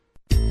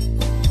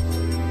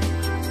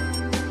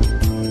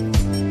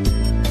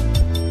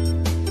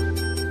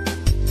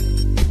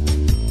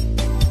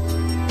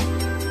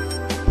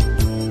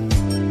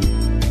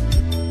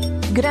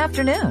Good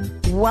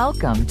afternoon.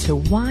 Welcome to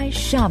Why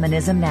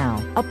Shamanism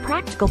Now, a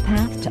practical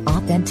path to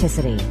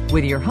authenticity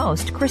with your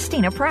host,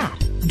 Christina Pratt,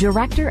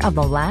 Director of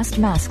the Last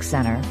Mask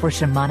Center for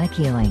Shamanic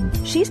Healing.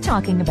 She's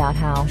talking about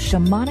how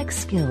shamanic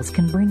skills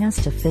can bring us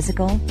to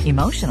physical,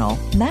 emotional,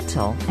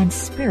 mental, and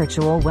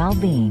spiritual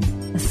well-being,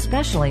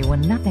 especially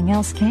when nothing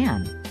else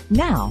can.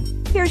 Now,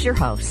 here's your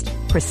host,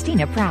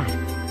 Christina Pratt.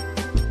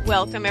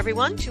 Welcome,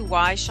 everyone, to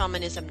Why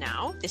Shamanism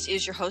Now. This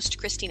is your host,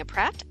 Christina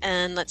Pratt,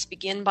 and let's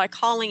begin by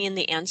calling in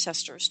the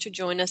ancestors to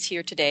join us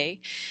here today.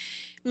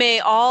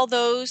 May all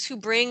those who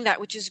bring that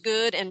which is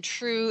good and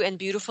true and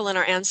beautiful in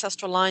our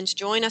ancestral lines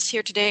join us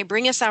here today.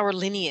 Bring us our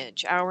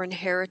lineage, our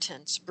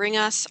inheritance. Bring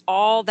us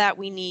all that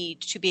we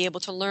need to be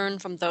able to learn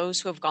from those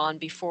who have gone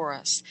before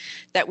us,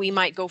 that we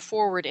might go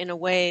forward in a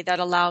way that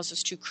allows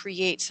us to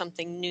create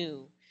something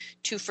new,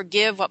 to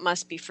forgive what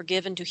must be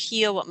forgiven, to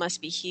heal what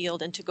must be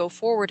healed, and to go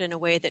forward in a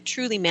way that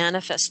truly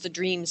manifests the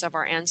dreams of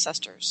our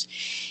ancestors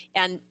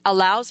and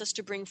allows us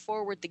to bring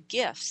forward the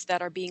gifts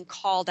that are being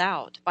called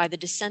out by the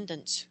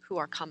descendants who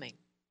are coming.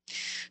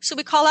 So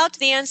we call out to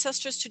the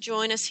ancestors to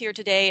join us here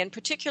today, and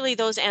particularly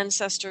those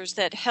ancestors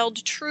that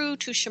held true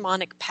to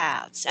shamanic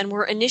paths and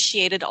were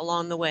initiated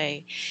along the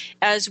way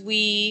as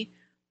we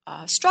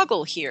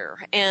struggle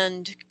here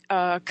and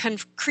can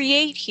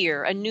create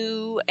here a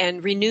new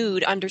and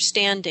renewed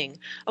understanding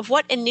of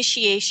what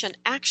initiation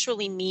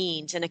actually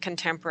means in a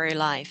contemporary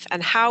life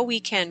and how we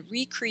can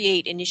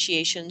recreate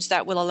initiations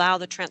that will allow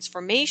the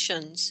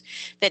transformations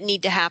that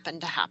need to happen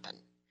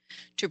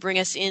to bring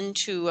us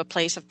into a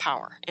place of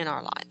power in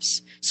our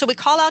lives. So we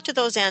call out to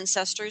those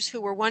ancestors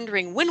who were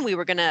wondering when we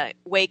were going to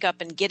wake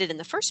up and get it in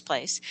the first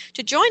place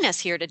to join us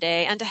here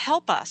today and to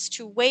help us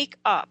to wake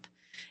up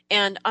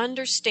and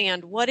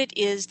understand what it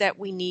is that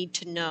we need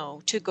to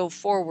know to go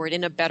forward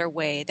in a better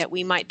way, that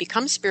we might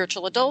become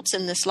spiritual adults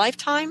in this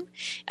lifetime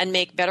and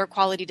make better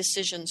quality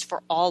decisions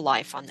for all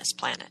life on this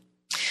planet.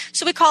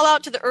 So we call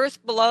out to the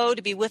earth below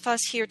to be with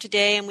us here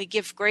today, and we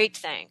give great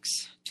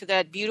thanks to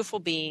that beautiful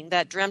being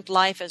that dreamt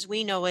life as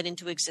we know it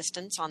into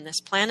existence on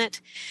this planet.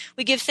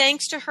 We give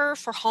thanks to her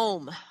for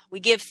home. We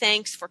give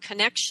thanks for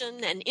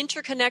connection and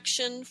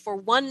interconnection, for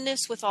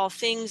oneness with all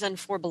things, and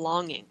for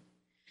belonging.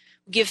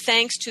 Give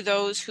thanks to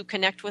those who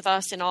connect with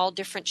us in all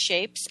different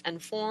shapes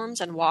and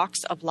forms and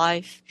walks of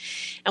life.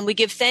 And we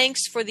give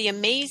thanks for the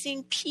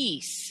amazing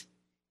peace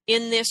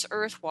in this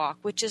earth walk,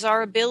 which is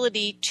our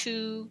ability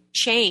to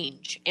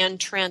change and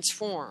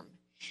transform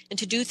and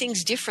to do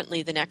things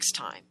differently the next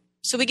time.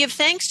 So we give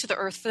thanks to the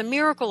earth for the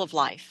miracle of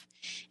life.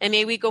 And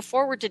may we go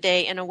forward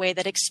today in a way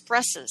that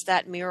expresses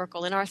that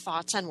miracle in our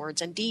thoughts and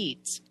words and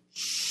deeds.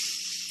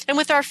 And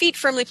with our feet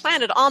firmly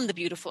planted on the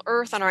beautiful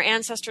earth and our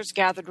ancestors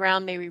gathered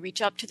round, may we reach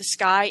up to the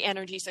sky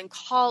energies and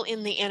call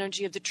in the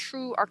energy of the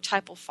true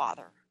archetypal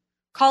father,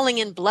 calling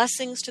in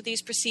blessings to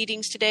these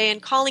proceedings today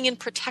and calling in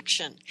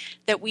protection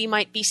that we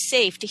might be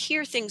safe to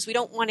hear things we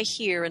don't want to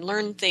hear and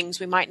learn things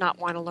we might not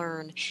want to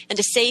learn and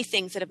to say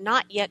things that have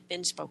not yet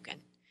been spoken.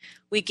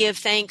 We give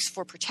thanks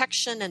for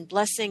protection and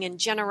blessing and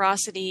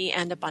generosity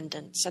and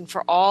abundance, and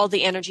for all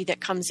the energy that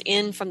comes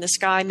in from the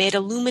sky. May it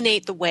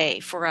illuminate the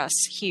way for us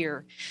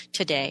here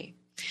today.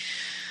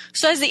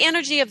 So as the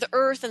energy of the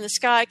earth and the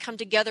sky come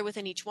together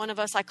within each one of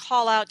us, I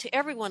call out to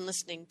everyone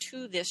listening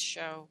to this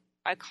show.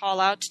 I call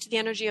out to the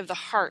energy of the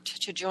heart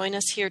to join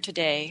us here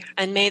today,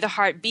 and may the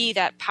heart be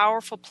that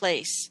powerful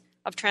place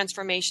of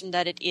transformation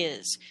that it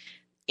is,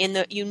 in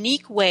the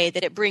unique way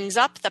that it brings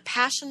up the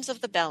passions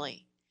of the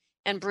belly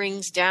and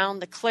brings down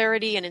the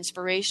clarity and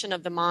inspiration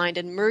of the mind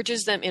and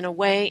merges them in a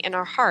way in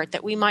our heart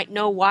that we might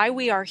know why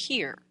we are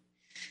here,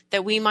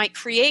 that we might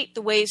create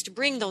the ways to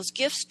bring those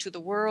gifts to the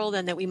world,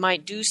 and that we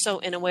might do so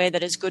in a way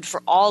that is good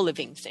for all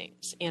living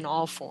things in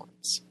all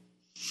forms.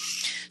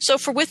 So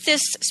with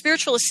this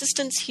spiritual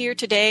assistance here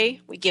today,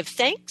 we give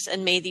thanks,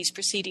 and may these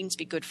proceedings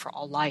be good for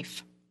all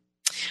life.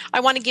 I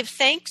want to give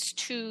thanks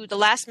to the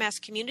Last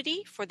Mask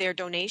community for their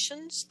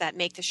donations that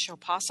make this show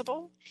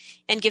possible,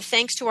 and give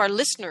thanks to our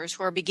listeners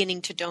who are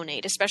beginning to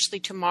donate, especially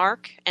to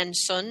Mark and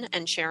Sun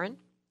and Sharon.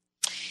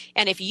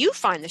 And if you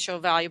find the show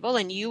valuable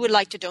and you would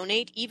like to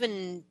donate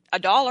even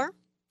 $1,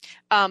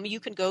 you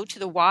can go to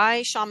the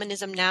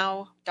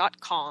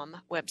whyshamanismnow.com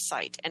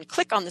website and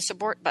click on the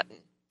support button.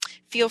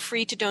 Feel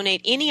free to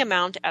donate any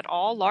amount at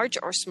all, large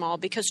or small,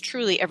 because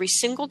truly every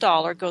single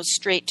dollar goes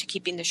straight to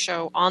keeping the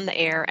show on the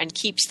air and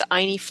keeps the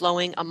Aini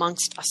flowing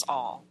amongst us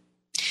all.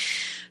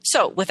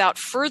 So without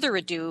further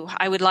ado,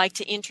 I would like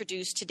to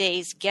introduce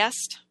today's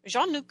guest,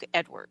 Jean-Luc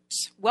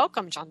Edwards.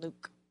 Welcome,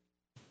 Jean-Luc.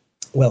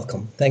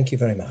 Welcome. Thank you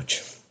very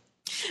much.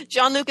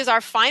 Jean-Luc is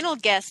our final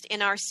guest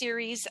in our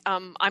series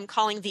I'm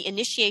calling the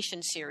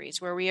Initiation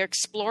Series, where we are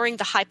exploring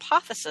the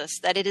hypothesis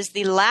that it is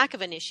the lack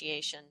of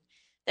initiation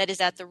that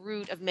is at the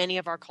root of many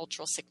of our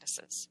cultural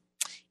sicknesses.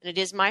 And it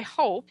is my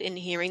hope in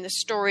hearing the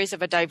stories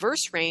of a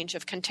diverse range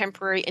of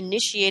contemporary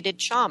initiated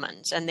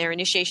shamans and their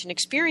initiation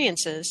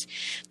experiences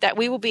that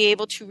we will be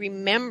able to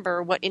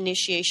remember what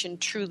initiation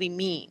truly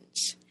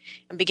means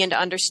and begin to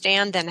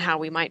understand then how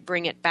we might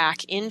bring it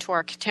back into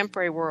our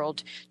contemporary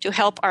world to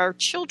help our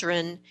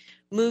children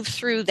move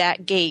through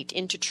that gate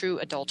into true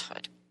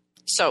adulthood.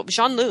 So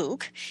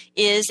Jean-Luc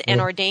is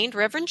an ordained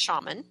Reverend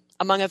Shaman,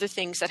 among other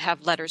things that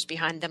have letters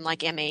behind them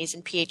like MAs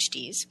and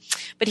PhDs.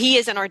 But he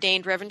is an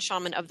ordained Reverend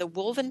Shaman of the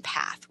Woven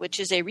Path, which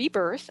is a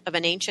rebirth of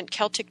an ancient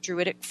Celtic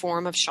Druidic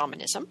form of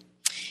shamanism.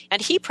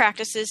 And he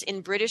practices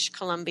in British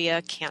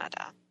Columbia,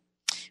 Canada.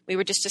 We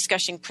were just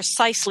discussing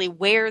precisely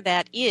where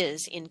that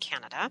is in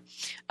Canada.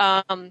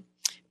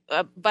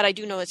 But I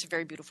do know it's a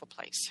very beautiful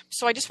place.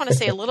 So I just want to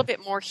say a little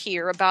bit more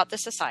here about the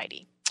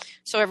society,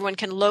 so everyone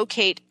can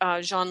locate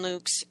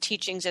Jean-Luc's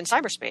teachings in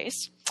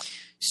cyberspace.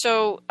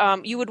 So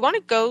you would want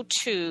to go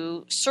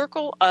to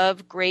Circle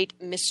of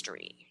Great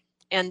Mystery.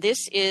 And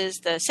this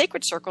is the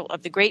sacred circle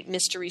of the Great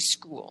Mystery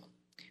School,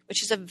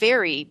 which is a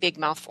very big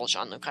mouthful,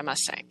 Jean-Luc, I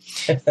must say.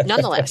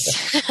 Nonetheless,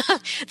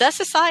 the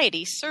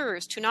society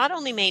serves to not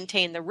only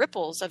maintain the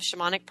ripples of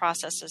shamanic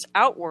processes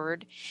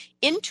outward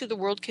into the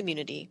world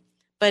community,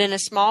 but in a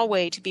small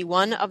way to be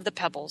one of the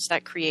pebbles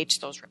that creates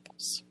those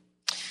ripples.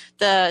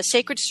 The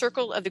Sacred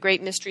Circle of the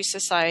Great Mystery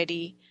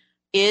Society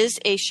is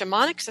a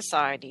shamanic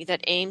society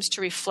that aims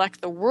to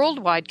reflect the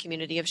worldwide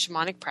community of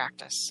shamanic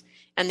practice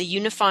and the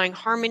unifying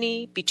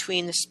harmony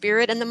between the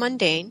spirit and the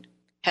mundane,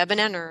 heaven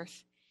and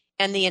earth,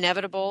 and the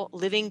inevitable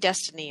living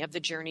destiny of the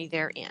journey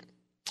therein.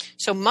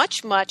 So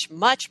much, much,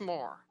 much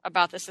more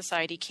about the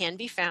society can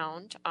be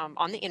found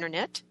on the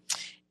internet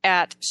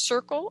at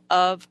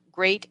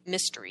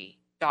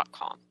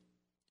circleofgreatmystery.com.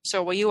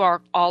 So while you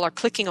all are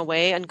clicking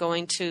away and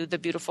going to the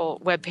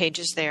beautiful web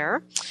pages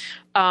there,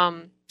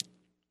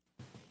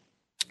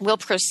 we'll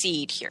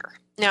proceed here.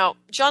 Now,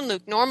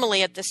 Jean-Luc,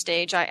 normally at this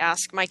stage I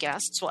ask my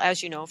guests, well,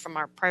 as you know from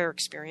our prior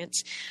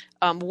experience,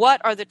 what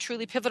are the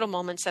truly pivotal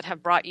moments that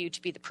have brought you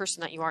to be the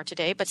person that you are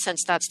today? But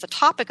since that's the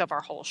topic of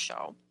our whole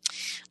show,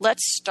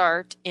 let's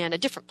start in a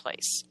different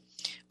place,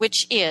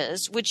 which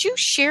is, would you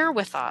share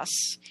with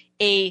us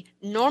a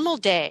normal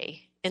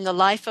day in the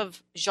life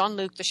of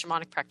Jean-Luc, the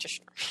shamanic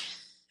practitioner?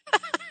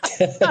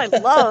 I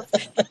love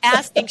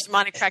asking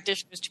shamanic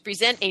practitioners to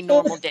present a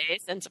normal day,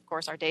 since, of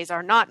course, our days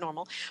are not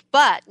normal.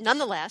 But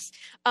nonetheless,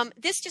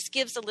 this just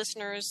gives the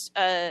listeners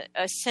a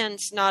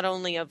sense not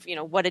only of,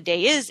 what a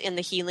day is in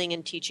the healing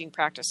and teaching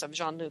practice of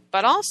Jean-Luc,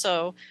 but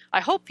also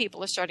I hope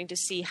people are starting to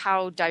see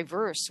how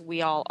diverse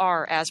we all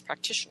are as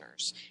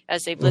practitioners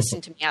as they've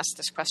listened to me ask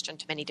this question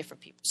to many different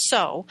people.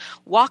 So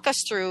walk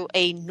us through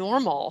a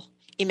normal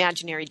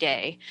imaginary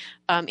day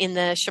in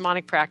the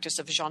shamanic practice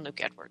of Jean-Luc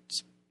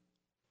Edwards.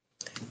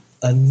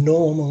 A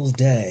normal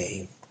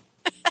day.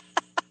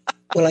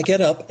 Well, I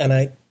get up and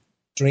I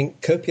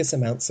drink copious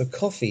amounts of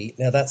coffee.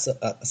 Now, that's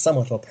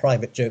somewhat of a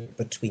private joke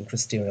between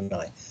Christina and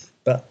I,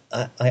 but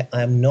I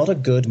am not a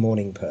good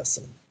morning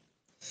person.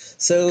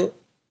 So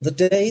the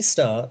day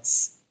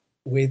starts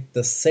with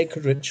the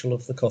sacred ritual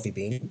of the coffee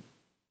bean,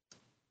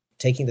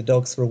 taking the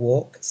dogs for a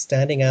walk,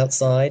 standing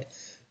outside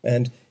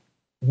and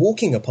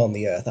walking upon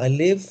the earth. I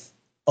live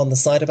on the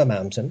side of a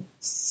mountain,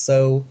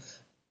 so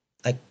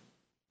I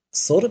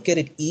sort of get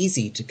it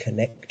easy to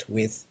connect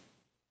with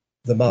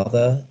the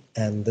mother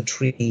and the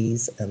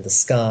trees and the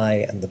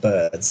sky and the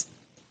birds.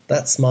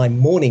 That's my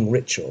morning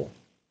ritual.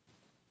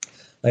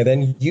 I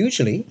then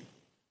usually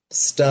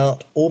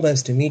start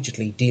almost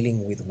immediately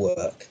dealing with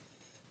work.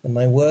 And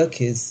my work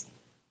is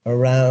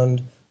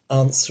around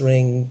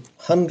answering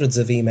hundreds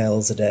of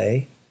emails a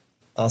day,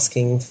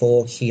 asking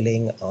for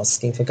healing,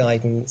 asking for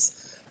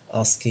guidance,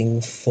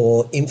 asking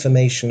for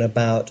information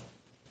about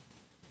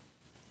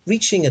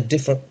reaching a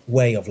different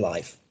way of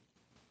life.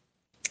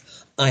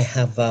 I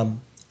have a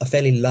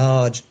fairly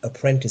large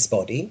apprentice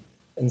body,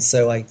 and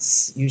so I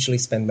usually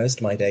spend most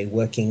of my day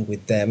working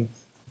with them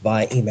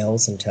via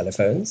emails and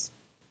telephones.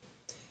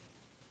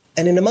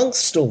 And in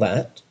amongst all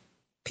that,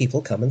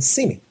 people come and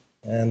see me.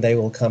 And they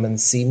will come and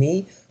see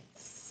me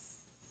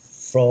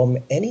from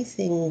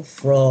anything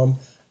from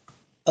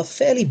a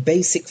fairly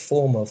basic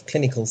form of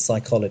clinical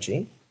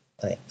psychology.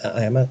 I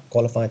am a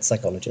qualified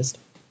psychologist.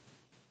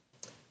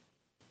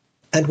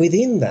 And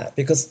within that,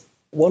 because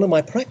one of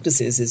my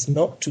practices is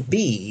not to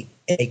be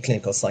a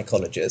clinical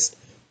psychologist,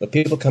 but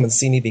people come and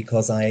see me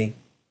because I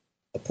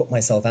put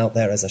myself out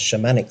there as a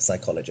shamanic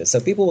psychologist. So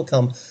people will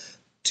come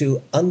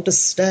to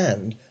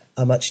understand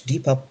a much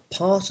deeper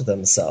part of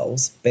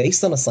themselves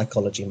based on a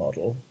psychology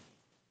model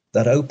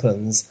that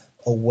opens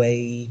a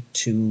way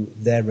to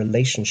their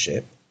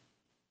relationship,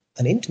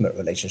 an intimate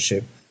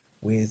relationship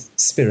with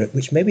spirit,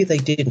 which maybe they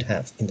didn't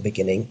have in the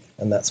beginning,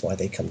 and that's why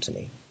they come to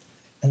me.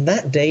 And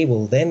that day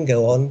will then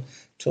go on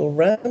till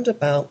around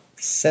about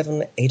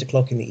 7, 8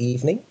 o'clock in the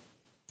evening,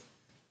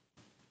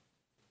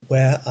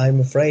 where I'm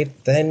afraid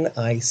then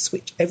I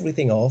switch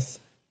everything off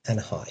and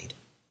hide.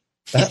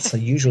 That's a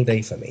usual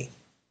day for me.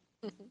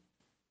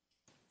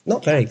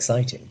 Not very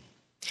exciting.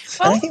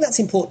 Well, and I think that's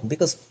important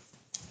because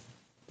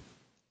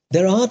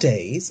there are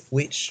days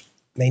which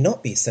may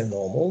not be so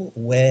normal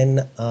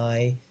when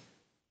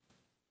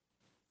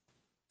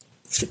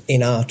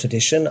in our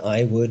tradition,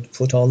 I would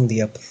put on the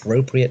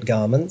appropriate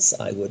garments.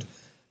 I would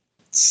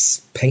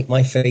paint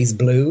my face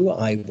blue.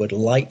 I would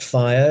light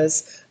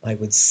fires. I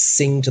would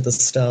sing to the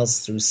stars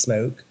through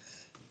smoke.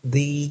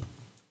 the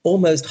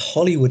almost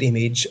Hollywood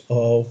image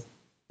of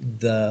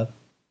the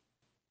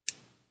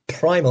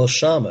primal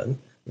shaman,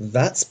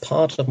 that's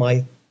part of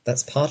my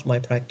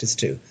practice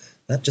too.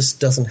 That just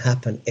doesn't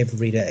happen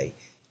every day.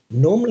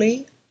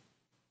 Normally,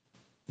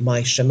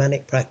 my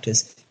shamanic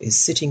practice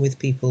is sitting with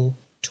people,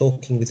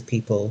 talking with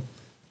people,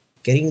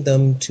 getting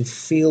them to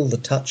feel the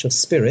touch of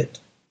spirit,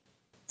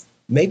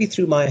 maybe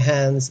through my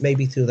hands,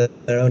 maybe through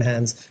their own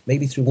hands,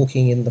 maybe through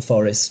walking in the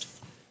forest.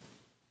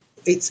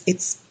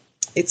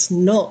 It's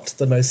not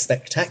the most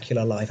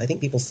spectacular life. I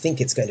think people think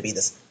it's going to be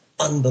this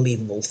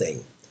unbelievable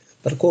thing.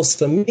 But of course,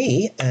 for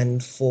me,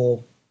 and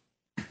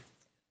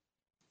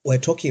we're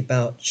talking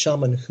about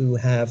shamans who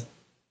have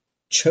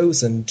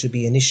chosen to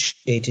be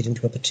initiated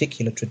into a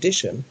particular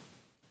tradition,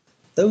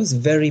 those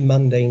very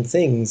mundane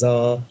things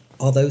are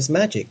those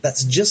magic.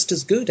 That's just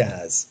as good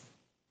as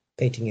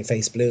painting your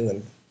face blue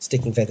and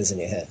sticking feathers in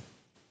your hair.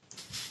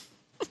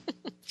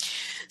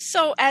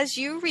 So as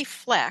you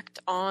reflect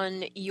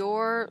on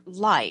your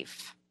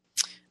life,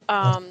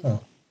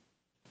 and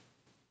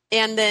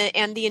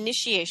the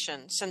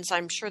initiation, since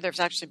I'm sure there's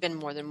actually been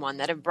more than one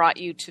that have brought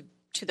you to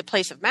the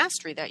place of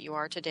mastery that you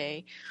are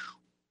today,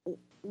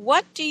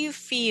 what do you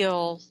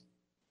feel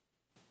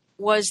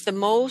was the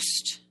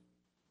most,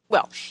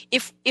 well,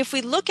 if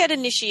we look at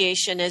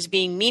initiation as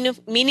being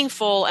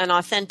meaningful and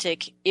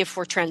authentic if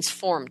we're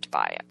transformed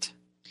by it,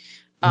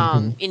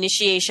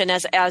 initiation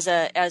as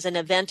an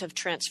event of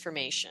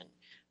transformation,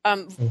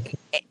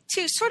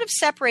 to sort of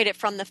separate it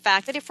from the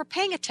fact that if we're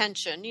paying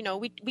attention,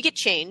 we get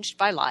changed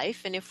by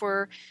life, and if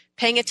we're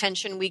paying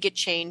attention, we get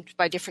changed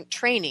by different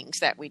trainings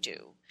that we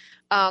do.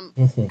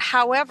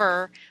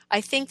 However,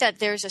 I think that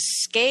there's a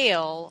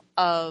scale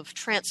of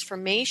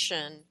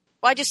transformation.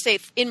 Well, I just say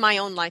in my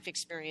own life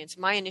experience,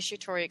 my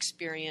initiatory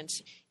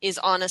experience is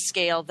on a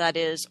scale that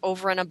is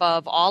over and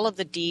above all of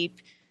the deep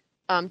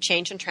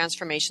change and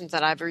transformations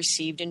that I've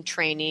received in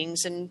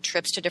trainings and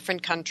trips to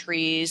different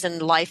countries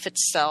and life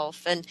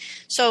itself. And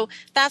so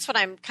that's what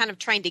I'm kind of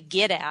trying to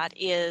get at,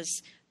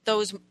 is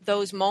those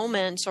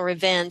moments or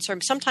events or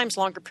sometimes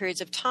longer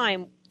periods of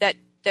time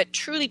that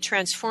truly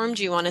transformed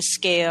you on a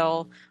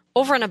scale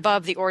over and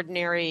above the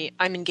ordinary,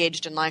 I'm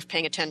engaged in life,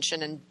 paying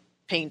attention and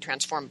being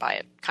transformed by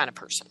it kind of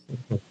person.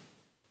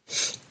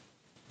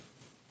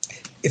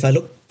 If I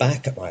look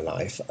back at my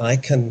life, I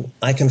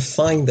can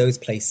find those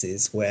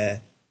places where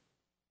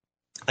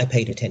I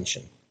paid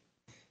attention.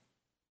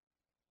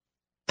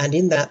 And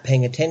in that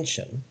paying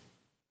attention,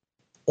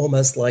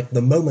 almost like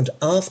the moment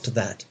after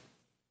that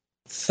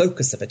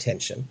focus of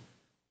attention,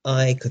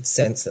 I could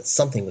sense that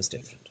something was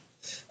different.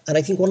 And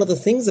I think one of the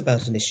things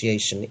about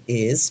initiation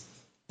is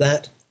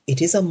that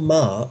it is a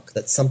mark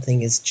that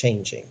something is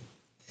changing.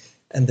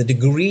 And the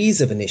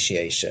degrees of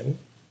initiation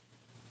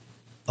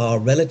are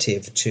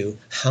relative to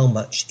how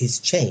much is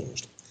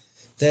changed.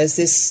 There's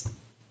this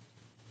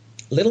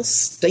little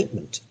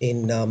statement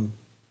in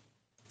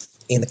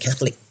the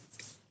Catholic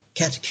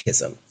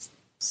Catechism,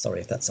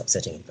 sorry if that's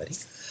upsetting anybody,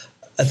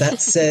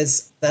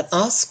 that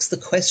asks the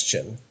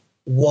question,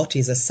 what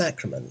is a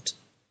sacrament?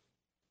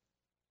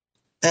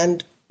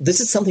 And this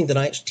is something that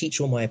I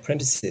teach all my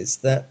apprentices,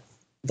 that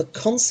the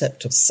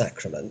concept of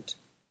sacrament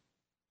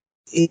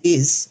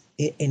is,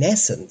 in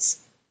essence,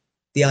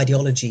 the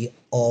ideology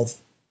of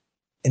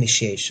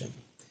initiation.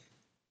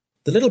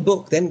 The little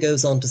book then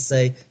goes on to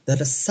say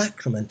that a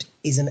sacrament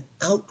is an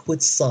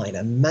outward sign,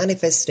 a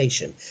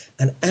manifestation,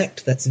 an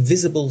act that's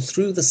visible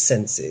through the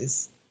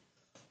senses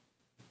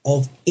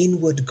of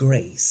inward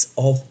grace,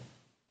 of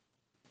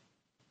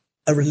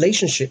a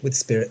relationship with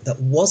spirit that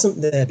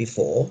wasn't there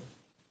before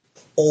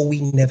or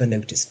we never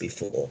noticed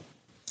before.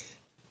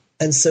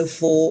 And so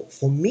for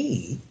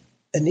me,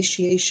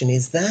 initiation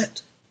is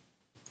that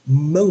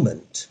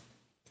moment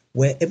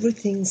where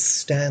everything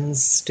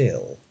stands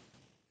still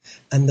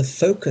and the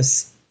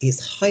focus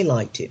is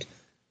highlighted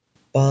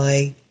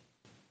by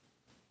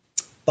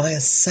a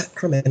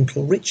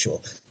sacramental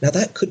ritual. Now,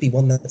 that could be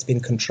one that's been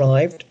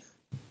contrived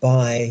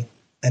by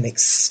an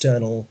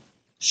external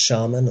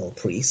shaman or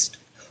priest,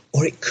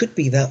 or it could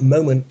be that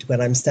moment when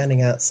I'm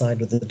standing outside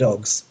with the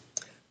dogs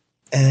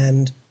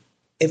and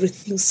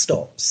everything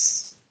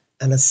stops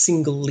and a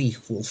single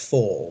leaf will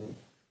fall,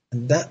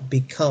 and that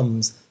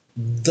becomes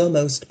the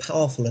most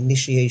powerful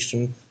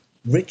initiation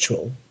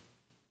ritual,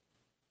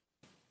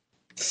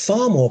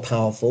 far more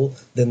powerful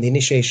than the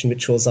initiation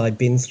rituals I've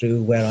been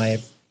through where I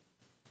have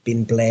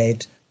been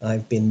bled,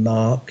 I've been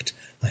marked,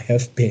 I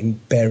have been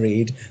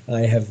buried,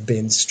 I have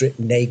been stripped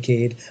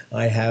naked,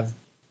 I have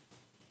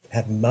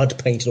had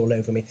mud painted all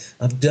over me.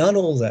 I've done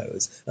all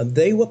those, and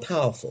they were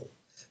powerful.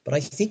 But I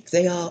think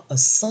they are a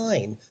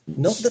sign,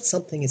 not that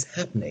something is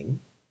happening,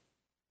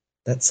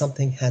 that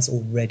something has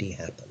already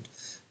happened.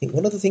 I think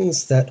one of the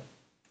things that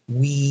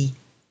we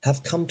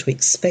have come to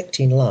expect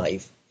in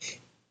life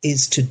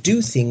is to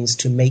do things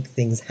to make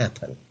things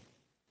happen.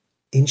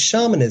 In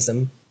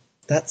shamanism,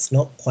 that's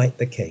not quite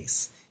the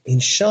case.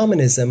 In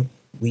shamanism,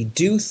 we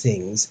do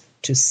things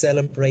to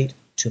celebrate,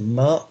 to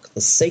mark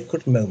the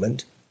sacred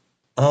moment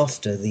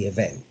after the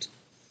event.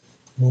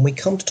 When we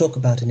come to talk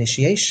about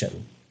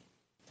initiation,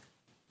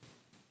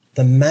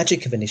 the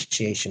magic of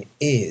initiation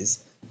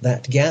is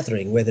that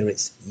gathering, whether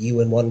it's you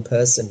and one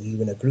person,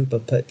 you and a group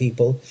of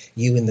people,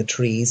 you in the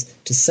trees,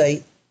 to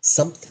say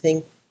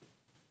something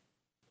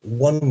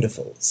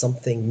wonderful,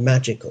 something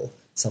magical,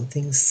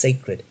 something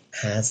sacred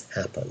has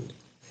happened.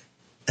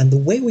 And the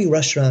way we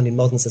rush around in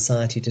modern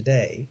society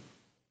today,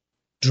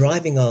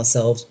 driving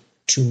ourselves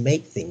to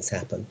make things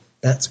happen,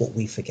 that's what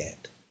we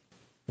forget.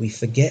 We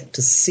forget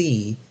to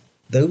see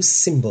those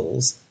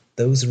symbols,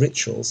 those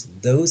rituals,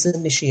 those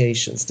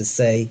initiations, to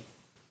say,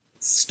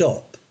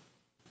 stop.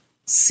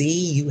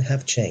 See, you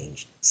have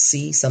changed.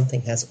 See,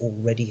 something has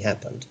already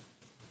happened.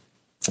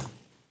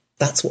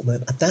 That's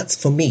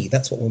for me,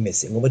 that's what we're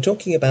missing. When we're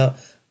talking about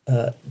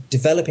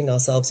developing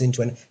ourselves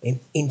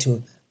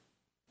into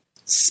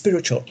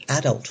spiritual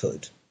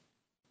adulthood,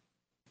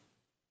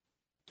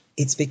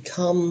 it's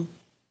become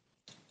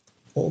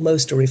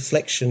almost a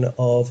reflection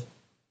of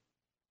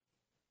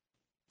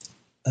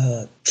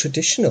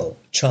traditional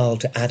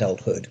child to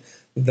adulthood,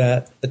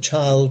 that the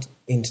child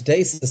in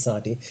today's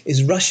society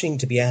is rushing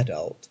to be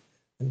adult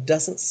and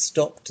doesn't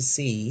stop to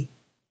see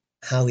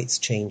how it's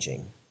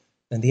changing.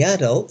 And the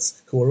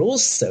adults, who are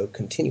also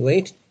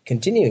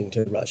continuing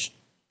to rush,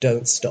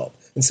 don't stop.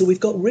 And so we've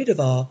got rid of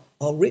our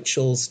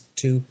rituals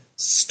to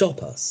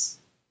stop us.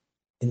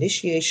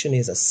 Initiation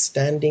is a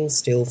standing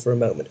still for a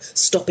moment,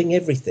 stopping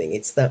everything.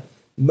 It's that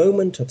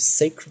moment of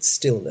sacred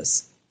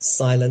stillness,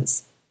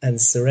 silence, and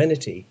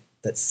serenity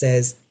that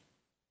says,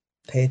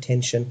 pay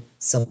attention,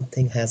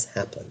 something has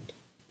happened.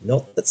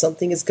 Not that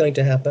something is going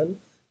to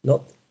happen,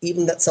 not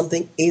even that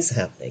something is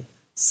happening.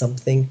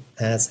 Something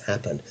has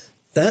happened.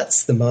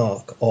 That's the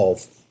mark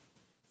of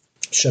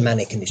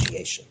shamanic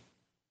initiation.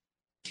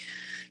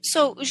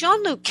 So,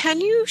 Jean-Luc,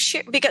 can you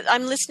share, because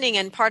I'm listening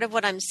and part of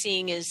what I'm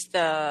seeing is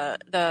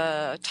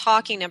the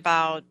talking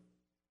about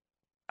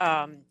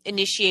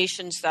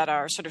initiations that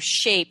are sort of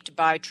shaped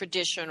by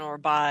tradition or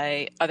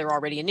by other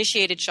already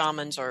initiated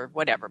shamans or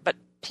whatever, but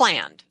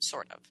planned,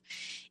 sort of.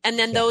 And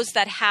then those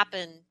that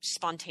happen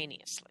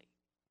spontaneously.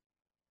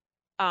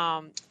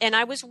 And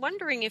I was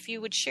wondering if you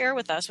would share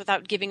with us,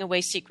 without giving away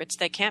secrets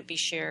that can't be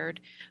shared,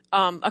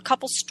 a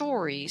couple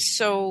stories.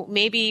 So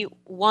maybe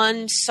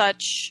one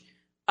such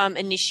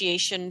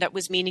initiation that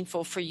was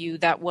meaningful for you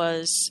that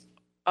was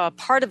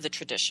part of the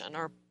tradition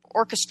or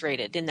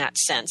orchestrated in that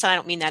sense. I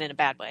don't mean that in a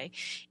bad way.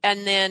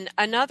 And then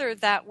another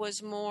that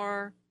was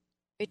more,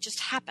 it just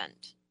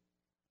happened.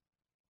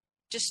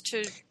 Just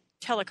to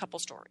tell a couple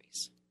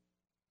stories.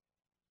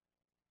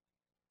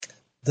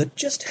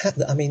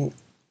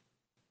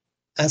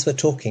 As we're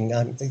talking,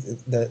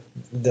 there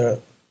are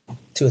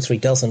 2 or 3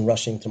 dozen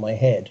rushing to my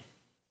head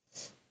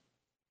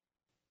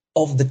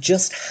of the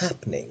just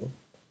happening.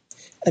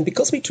 And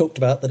because we talked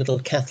about the little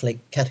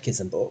Catholic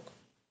catechism book,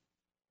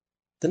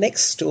 the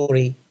next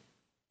story,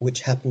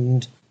 which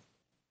happened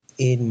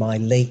in my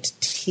late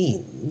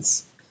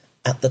teens,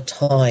 at the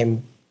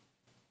time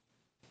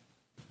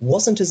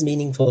wasn't as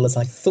meaningful as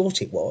I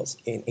thought it was.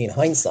 In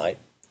hindsight,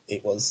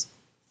 it was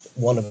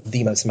one of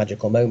the most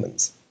magical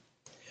moments.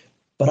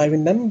 But I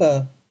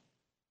remember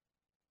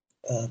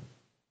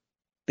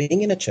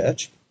being in a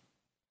church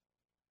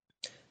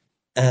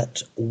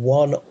at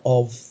one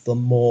of the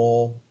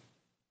more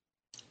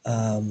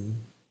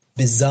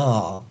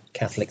bizarre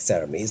Catholic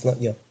ceremonies,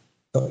 not your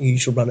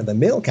usual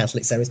run-of-the-mill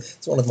Catholic ceremonies.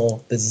 It's one of the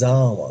more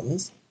bizarre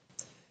ones.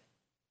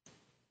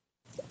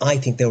 I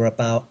think there were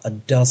about a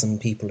dozen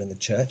people in the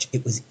church.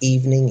 It was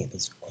evening. It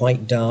was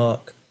quite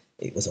dark.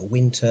 It was a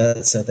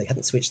winter, so they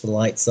hadn't switched the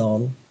lights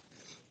on.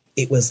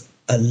 It was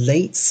a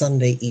late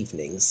Sunday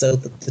evening, so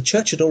the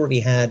church had already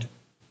had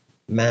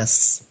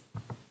Mass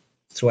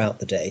throughout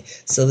the day.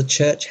 So the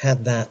church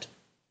had that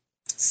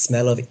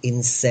smell of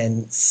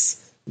incense,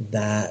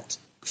 that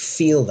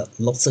feel that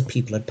lots of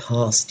people had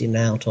passed in and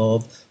out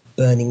of,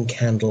 burning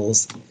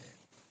candles.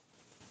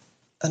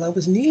 And I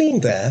was kneeling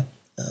there,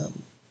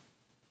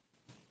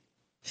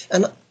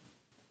 and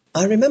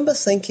I remember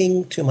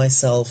thinking to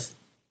myself,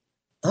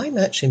 I'm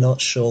actually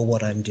not sure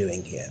what I'm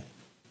doing here.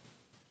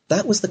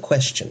 That was the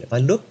question. If I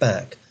look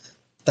back,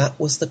 that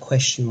was the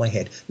question in my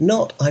head.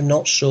 Not, I'm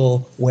not sure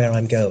where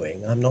I'm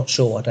going. I'm not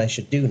sure what I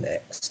should do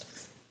next.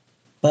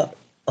 But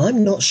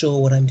I'm not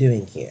sure what I'm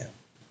doing here.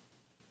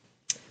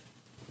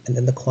 And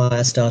then the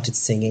choir started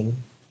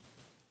singing.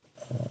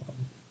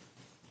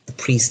 The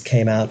priest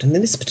came out. And in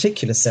this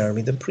particular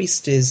ceremony, the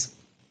priest is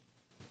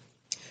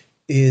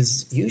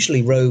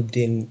usually robed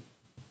in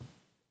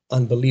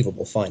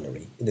unbelievable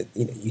finery.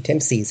 You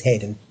tend to see his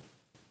head, and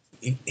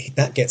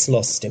that gets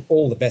lost in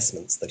all the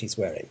vestments that he's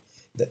wearing.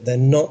 They're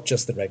not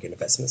just the regular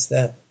vestments,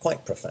 they're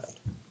quite profound.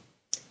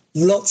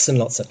 Lots and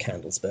lots of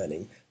candles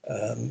burning,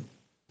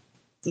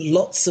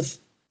 lots of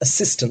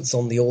assistants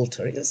on the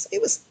altar. It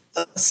was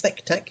a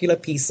spectacular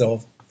piece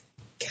of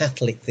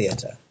Catholic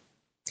theatre.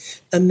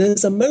 And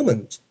there's a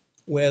moment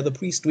where the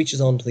priest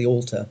reaches onto the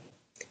altar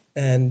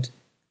and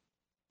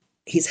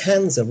his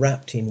hands are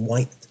wrapped in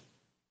white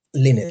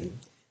linen.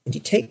 And he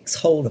takes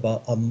hold of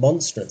a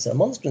monstrance. A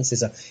monstrance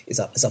is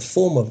a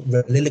form of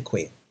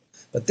reliquary,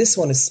 but this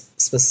one is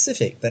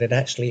specific that it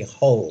actually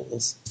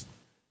holds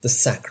the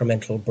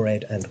sacramental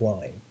bread and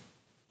wine.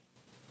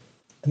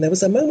 And there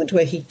was a moment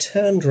where he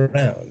turns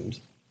around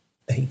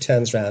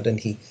and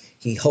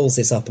he holds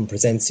this up and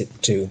presents it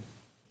to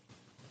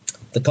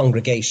the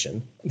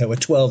congregation. There were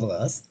 12 of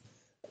us.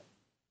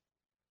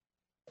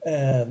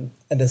 And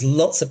there's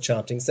lots of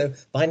chanting. So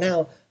by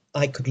now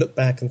I could look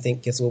back and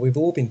think, yes, well, we've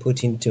all been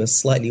put into a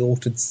slightly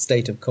altered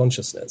state of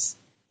consciousness.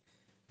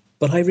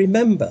 But I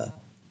remember,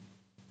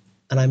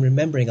 and I'm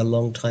remembering a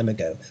long time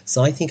ago,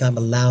 so I think I'm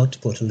allowed to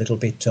put a little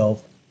bit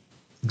of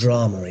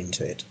drama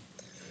into it.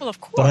 Well, of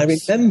course. But I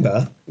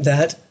remember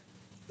that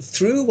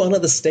through one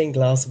of the stained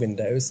glass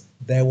windows,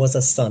 there was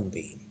a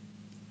sunbeam,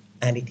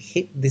 and it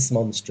hit this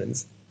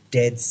monstrance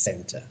dead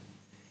center.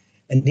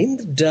 And in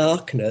the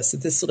darkness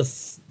of this sort of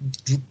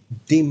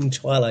dim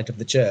twilight of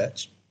the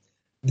church,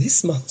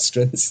 this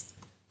monstrance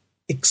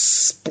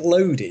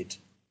exploded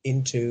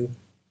into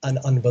an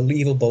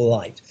unbelievable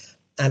light.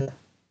 And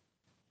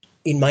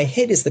in my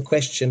head is the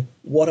question,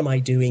 what am I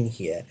doing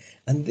here?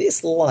 And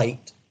this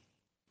light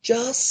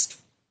just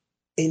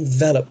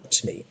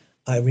enveloped me.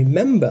 I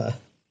remember,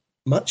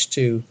 much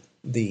to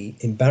the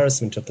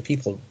embarrassment of the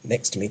people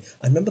next to me,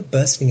 I remember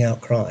bursting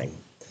out crying.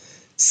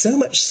 So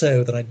much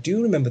so that I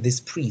do remember this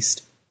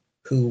priest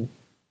who,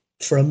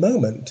 for a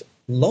moment,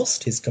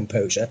 lost his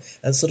composure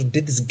and sort of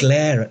did this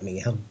glare at me.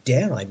 How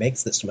dare I make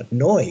such much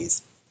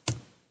noise?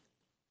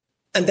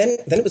 And then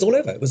it was all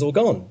over. It was all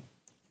gone.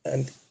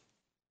 And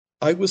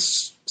I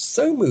was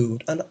so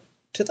moved. And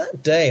to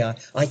that day,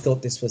 I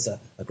thought this was a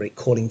great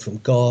calling from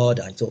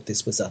God. I thought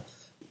this was a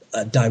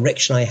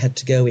direction I had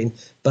to go in.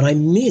 But I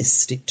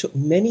missed. It took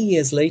many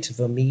years later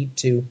for me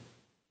to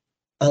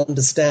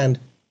understand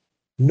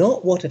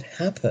not what had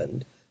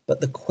happened, but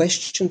the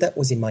question that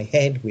was in my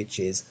head, which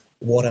is,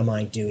 what am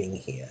I doing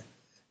here?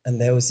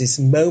 And there was this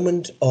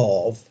moment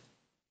of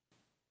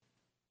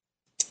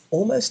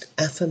almost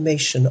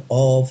affirmation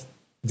of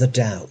the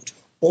doubt,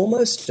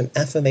 almost an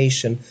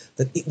affirmation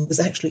that it was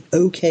actually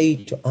okay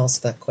to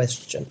ask that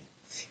question.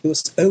 It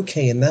was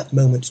okay in that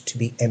moment to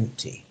be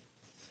empty.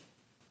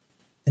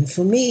 And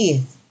for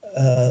me,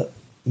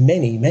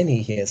 many, many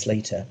years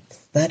later,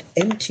 that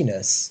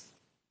emptiness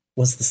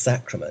was the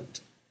sacrament.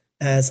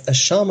 As a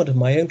shaman of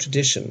my own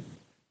tradition,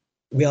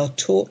 we are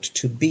taught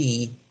to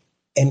be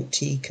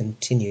empty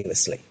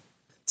continuously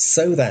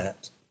so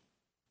that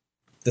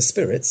the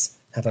spirits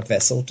have a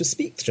vessel to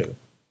speak through.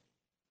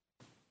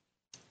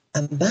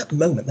 And that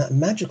moment, that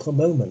magical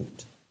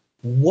moment,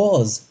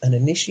 was an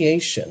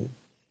initiation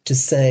to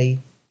say,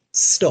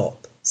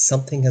 stop,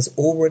 something has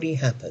already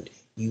happened.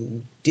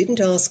 You didn't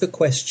ask a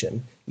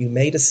question, you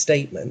made a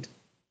statement.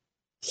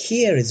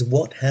 Here is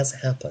what has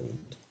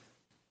happened.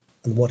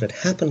 And what had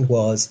happened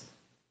was,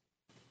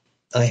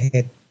 I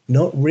had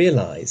not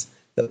realized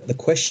that the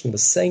question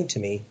was saying to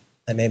me,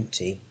 I'm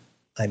empty,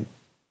 I'm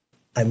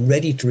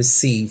ready to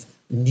receive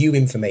new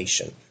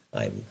information.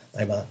 I'm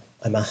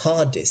a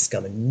hard disk,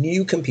 I'm a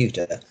new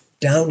computer,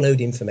 download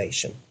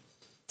information.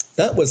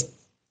 That was,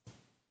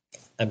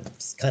 I'm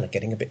kind of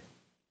getting a bit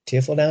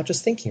tearful now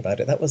just thinking about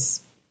it. That was,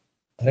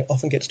 I don't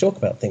often get to talk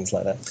about things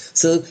like that.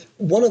 So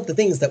one of the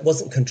things that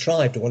wasn't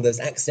contrived, or one of those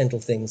accidental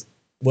things,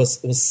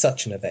 was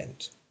such an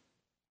event.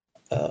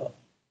 And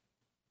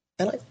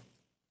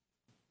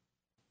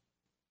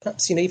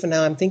perhaps, even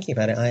now I'm thinking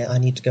about it, I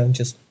need to go and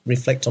just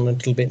reflect on it a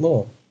little bit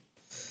more.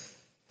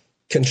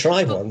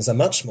 Contrived ones are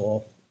much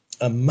more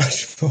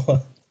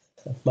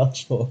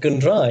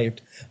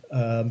contrived.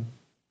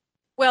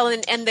 Well,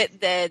 and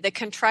the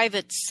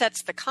contrivance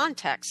sets the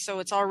context, so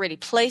it's already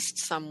placed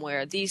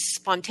somewhere. These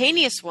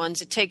spontaneous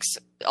ones, it takes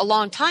a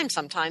long time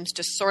sometimes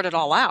to sort it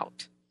all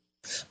out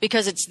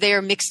because it's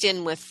there mixed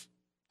in with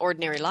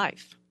ordinary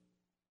life.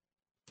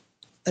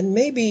 And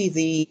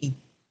maybe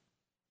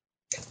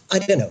I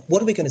don't know,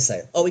 what are we going to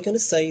say? Are we going to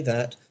say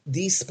that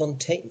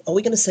are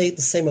we going to say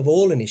the same of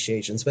all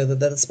initiations, whether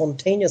they're the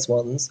spontaneous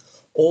ones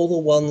or the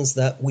ones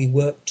that we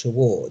work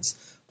towards?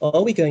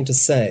 Are we going to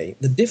say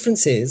the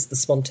difference is the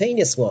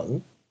spontaneous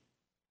one,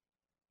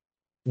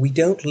 we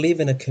don't live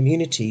in a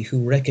community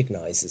who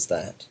recognizes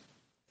that.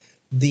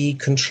 The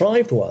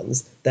contrived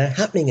ones, they're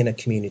happening in a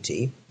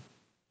community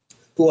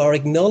who are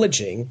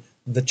acknowledging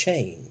the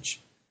change.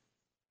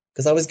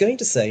 Because I was going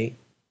to say,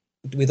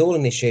 with all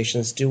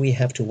initiations, do we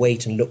have to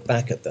wait and look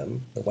back at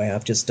them the way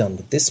I've just done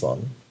with this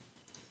one?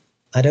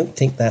 I don't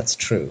think that's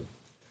true.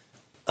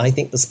 I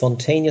think the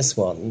spontaneous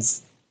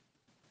ones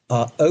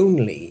are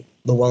only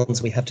the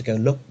ones we have to go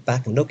look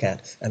back and look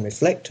at and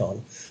reflect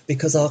on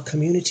because our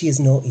community is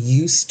not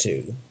used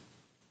to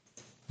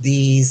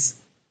these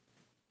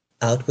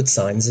outward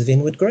signs of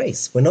inward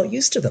grace. We're not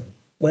used to them.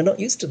 We're not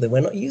used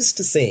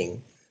to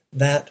seeing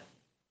that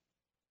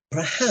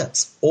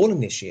perhaps all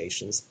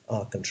initiations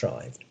are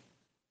contrived.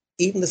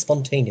 Even the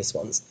spontaneous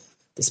ones.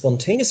 The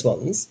spontaneous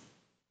ones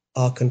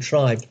are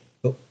contrived,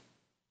 but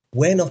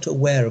we're not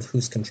aware of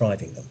who's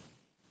contriving them.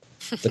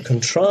 The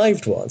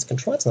contrived ones,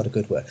 contrived's not a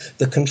good word,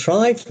 the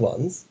contrived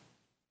ones,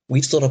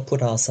 we've sort of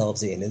put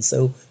ourselves in, and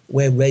so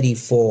we're ready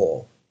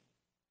for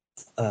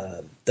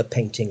the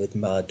painting with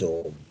mud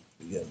or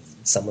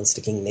someone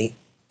sticking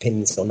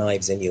pins or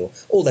knives in you,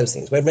 all those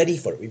things. We're ready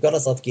for it. We've got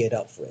ourselves geared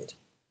up for it.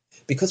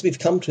 Because we've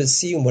come to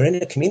assume we're in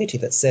a community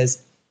that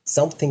says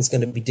something's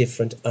going to be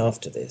different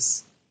after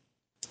this.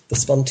 The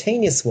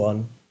spontaneous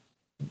one,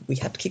 we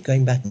have to keep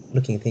going back and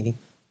looking and thinking,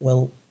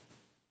 well,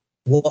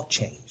 what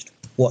changed?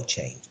 What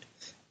changed?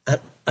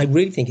 And I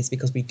really think it's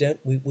because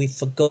we've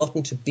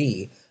forgotten to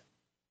be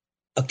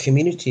a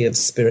community of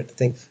spirit to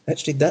think,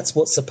 actually, that's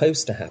what's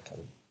supposed to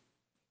happen.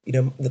 You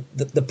know,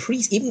 the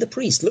priest, even the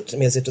priest looked at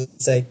me as if to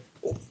say,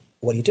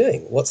 what are you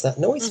doing? What's that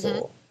noise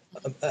for?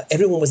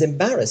 Everyone was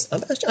embarrassed.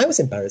 I was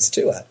embarrassed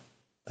too.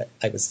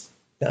 I was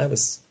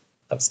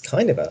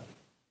kind of a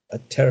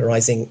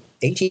terrorizing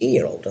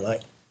 18-year-old,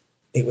 and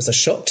it was a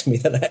shock to me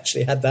that I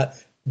actually had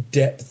that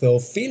depth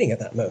of feeling at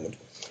that moment.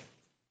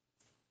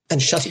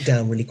 And shut it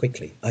down really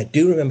quickly. I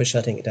do remember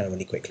shutting it down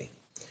really quickly.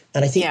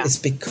 And I think it's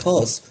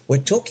because we're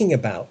talking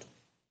about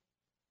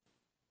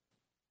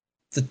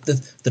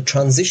the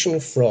transition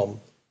from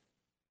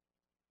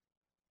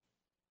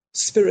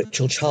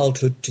spiritual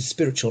childhood to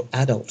spiritual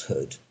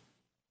adulthood.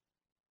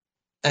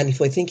 And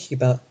if we're thinking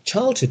about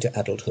childhood to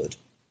adulthood,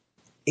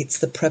 it's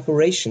the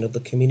preparation of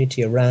the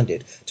community around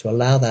it to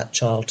allow that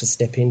child to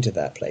step into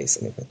that place.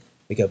 And if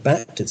we go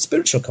back to the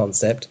spiritual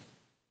concept,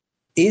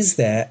 is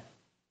there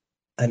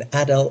a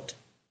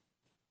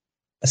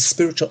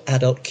spiritual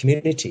adult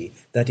community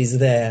that is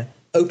there,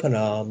 open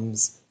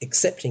arms,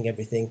 accepting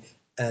everything,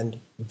 and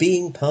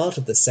being part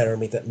of the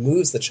ceremony that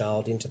moves the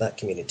child into that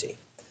community?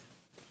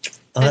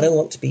 I don't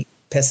want to be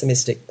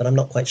pessimistic, but I'm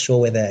not quite sure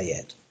we're there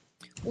yet.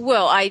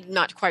 Well, I'm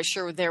not quite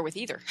sure we're there with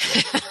either.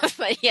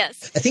 But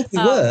yes. I think we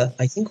were.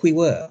 I think we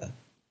were.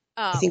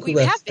 Have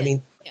been. I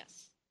mean,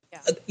 yes.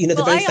 Yeah.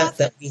 The very fact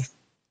that we...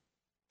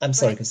 I'm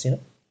sorry, Christina.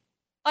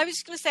 I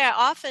was going to say, I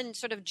often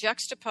sort of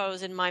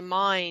juxtapose in my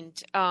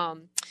mind,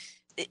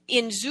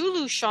 in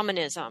Zulu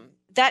shamanism,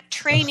 that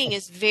training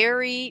is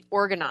very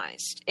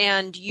organized,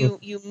 and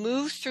you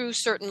move through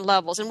certain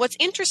levels. And what's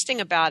interesting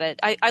about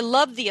it, I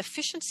love the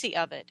efficiency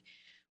of it,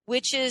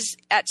 which is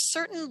at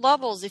certain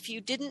levels, if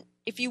you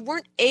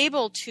weren't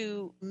able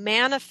to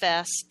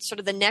manifest sort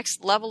of the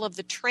next level of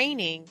the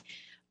training,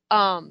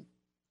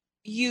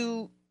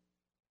 you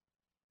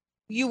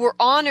were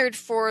honored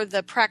for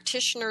the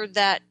practitioner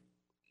that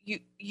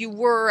you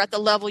were at the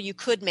level you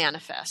could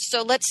manifest.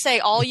 So let's say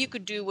all you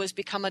could do was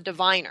become a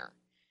diviner.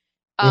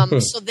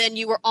 So then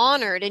you were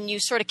honored, and you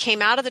sort of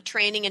came out of the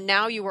training, and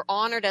now you were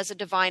honored as a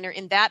diviner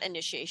in that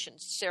initiation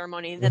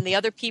ceremony. And then the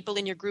other people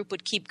in your group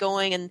would keep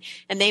going, and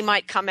they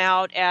might come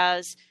out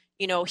as,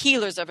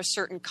 healers of a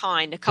certain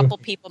kind. A couple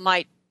people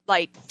might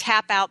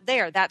tap out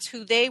there. That's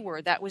who they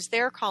were. That was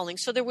their calling.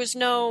 So there was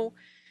no,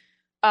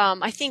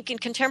 I think in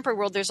contemporary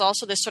world, there's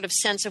also this sort of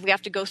sense of we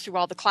have to go through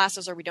all the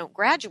classes or we don't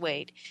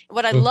graduate.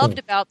 What I loved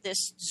about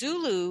this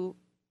Zulu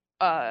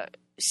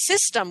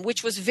system,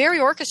 which was very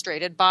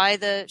orchestrated by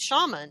the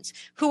shamans,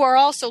 who are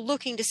also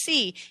looking to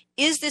see,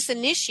 is this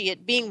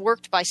initiate being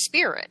worked by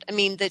spirit? I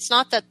mean, it's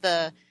not that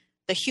the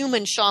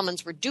human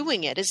shamans were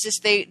doing it. It's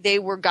just they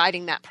were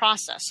guiding that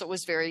process. So it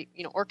was very,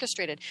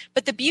 orchestrated.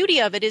 But the beauty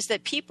of it is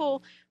that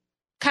people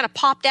kind of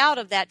popped out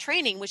of that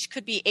training, which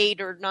could be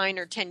 8 or 9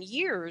 or 10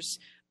 years,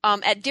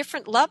 at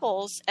different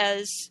levels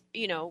as,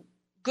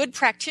 good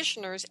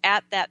practitioners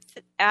at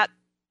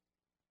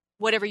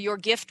whatever your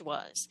gift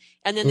was.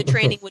 And then the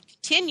training would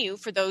continue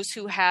for those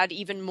who had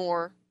even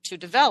more to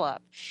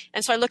develop.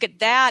 And so I look at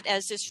that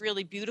as this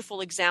really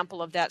beautiful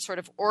example of that sort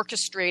of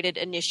orchestrated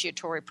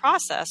initiatory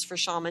process for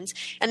shamans.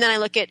 And then I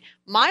look at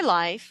my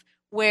life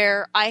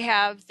where I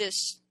have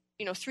this,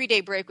 3-day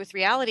break with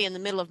reality in the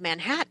middle of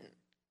Manhattan.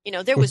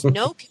 There was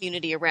no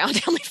community around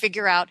to help me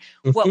figure out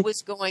what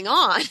was going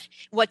on.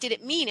 What did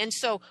it mean? And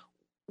so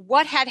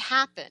what had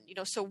happened,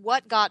 so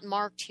what got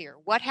marked here?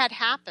 What had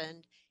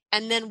happened?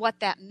 And then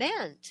what that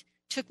meant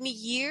took me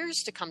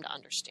years to come to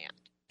understand,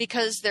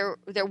 because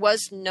there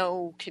was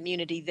no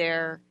community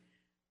there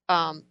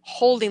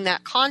holding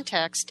that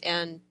context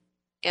and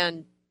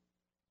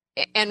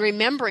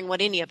remembering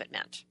what any of it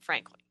meant,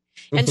 frankly.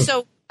 And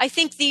so I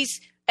think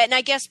and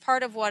I guess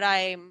part of what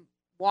I'm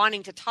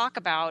wanting to talk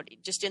about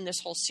just in this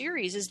whole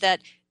series is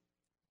that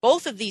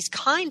both of these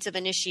kinds of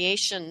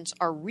initiations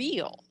are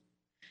real.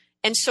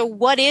 And so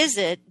what is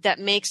it that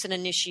makes an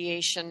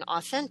initiation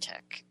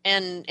authentic?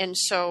 And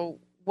so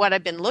what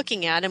I've been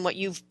looking at and what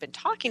you've been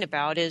talking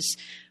about is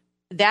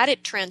that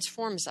it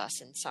transforms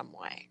us in some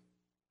way.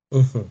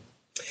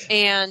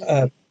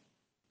 And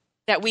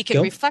that we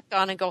can reflect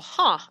on and go,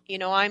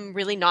 I'm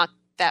really not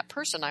that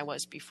person I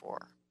was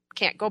before.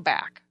 Can't go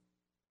back.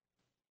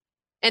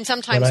 And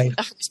sometimes a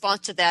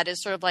response to that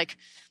is sort of like,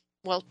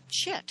 well,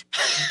 shit.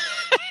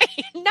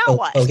 Now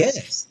what? Well,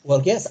 yes.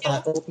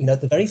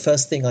 The very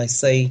first thing I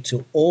say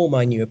to all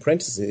my new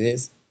apprentices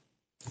is,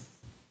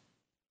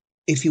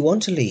 if you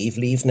want to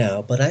leave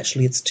now, but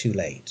actually it's too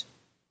late.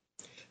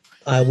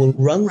 I will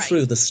run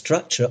through the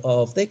structure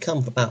they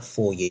come for about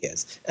 4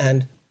 years.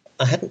 And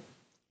I hadn't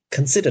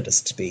considered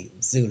us to be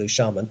Zulu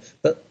shaman,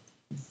 but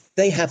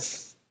they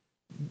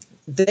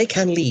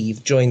can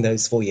leave during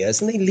those 4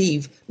 years. And they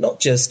leave not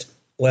just,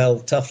 well,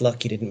 tough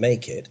luck, you didn't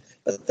make it.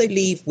 but they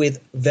leave with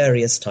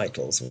various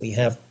titles. We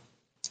have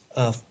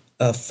our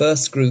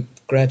first group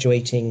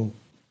graduating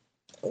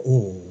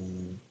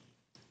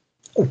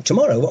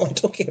tomorrow. What am I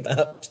talking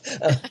about?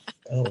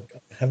 God,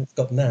 I haven't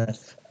got that.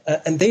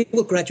 And they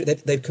will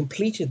graduate. They've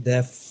completed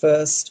their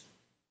first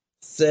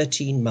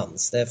 13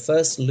 months, their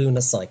first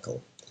lunar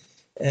cycle.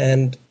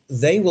 And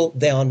they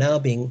are now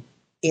being,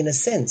 in a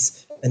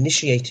sense,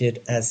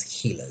 initiated as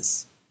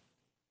healers.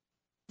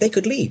 They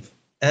could leave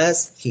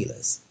as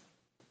healers.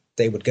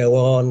 They would go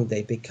on,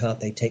 they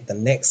take the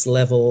next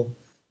level,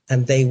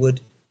 and they would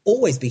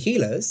always be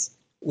healers,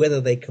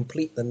 whether they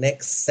complete the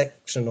next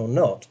section or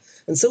not.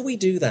 And so we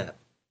do that,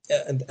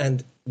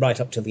 and right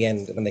up to the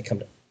end, when they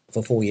come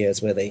for 4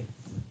 years, where they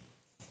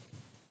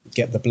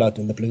get the blood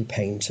and the blue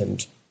paint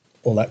and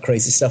all that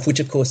crazy stuff, which,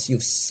 of course,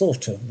 you've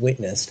sort of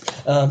witnessed.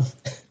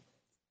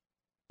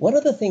 One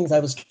of the things I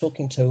was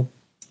talking to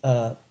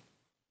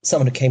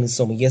someone who came and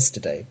saw me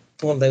yesterday,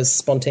 one of those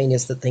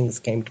spontaneous things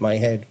came to my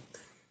head.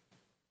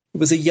 It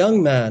was a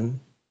young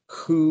man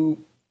who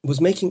was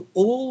making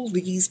all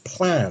these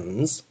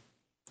plans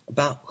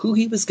about who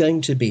he was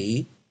going to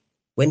be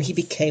when he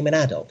became an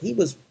adult. He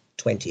was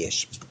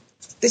 20-ish.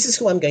 This is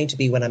who I'm going to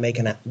be when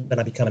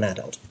I become an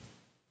adult.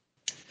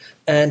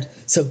 And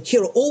so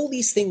here are all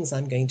these things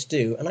I'm going to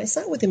do. And I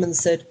sat with him and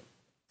said,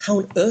 how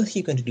on earth are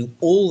you going to do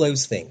all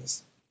those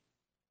things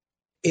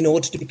in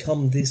order to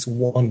become this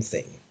one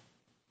thing?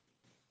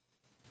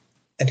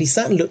 And he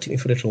sat and looked at me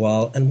for a little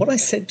while. And what I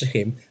said to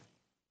him,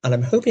 and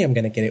I'm hoping I'm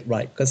going to get it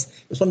right, because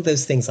it was one of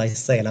those things I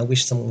say, and I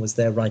wish someone was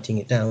there writing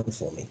it down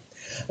for me.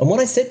 And what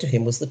I said to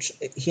him was that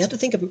he had to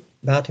think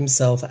about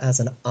himself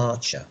as an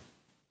archer.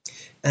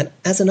 And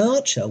as an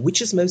archer,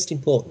 which is most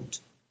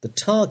important, the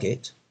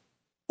target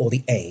or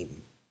the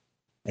aim?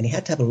 And he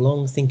had to have a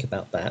long think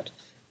about that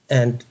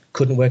and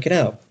couldn't work it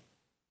out.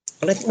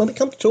 And I think when we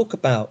come to talk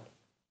about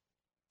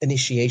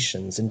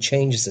initiations and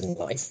changes in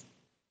life,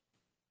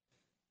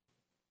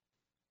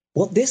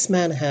 what this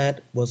man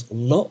had was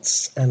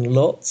lots and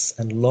lots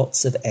and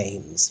lots of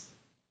aims.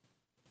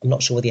 I'm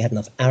not sure whether he had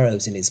enough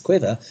arrows in his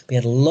quiver, but he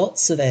had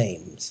lots of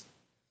aims.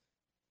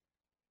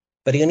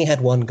 But he only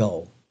had one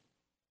goal.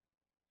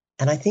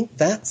 And I think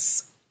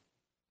that's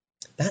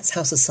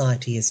how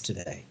society is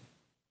today.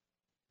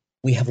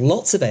 We have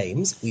lots of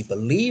aims. We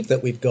believe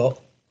that we've got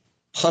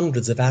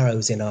hundreds of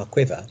arrows in our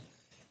quiver,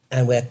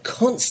 and we're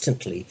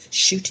constantly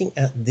shooting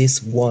at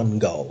this one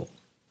goal.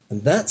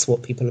 And that's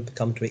what people have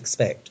come to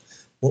expect.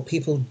 What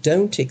people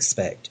don't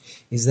expect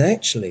is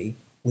actually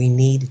we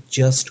need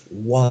just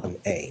one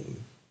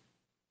aim.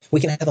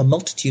 We can have a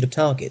multitude of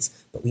targets,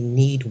 but we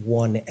need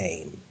one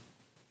aim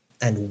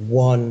and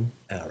one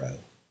arrow.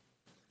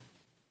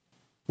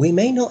 We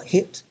may not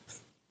hit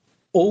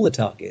all the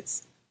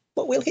targets,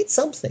 but we'll hit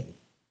something.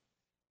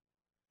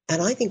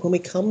 And I think when we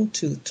come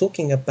to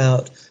talking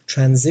about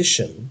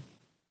transition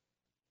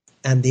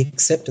and the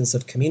acceptance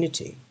of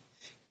community,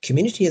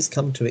 community has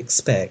come to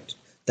expect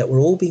that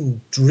we're all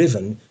being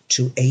driven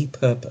to a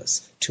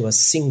purpose, to a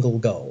single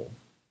goal.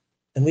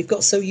 And we've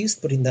got so used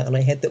to putting that on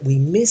our head that we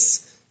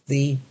miss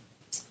the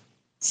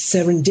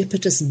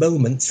serendipitous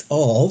moments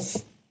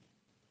of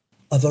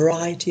a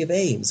variety of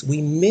aims.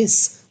 We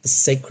miss the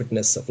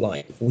sacredness of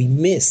life. We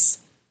miss,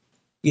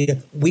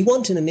 we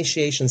want an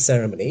initiation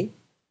ceremony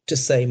to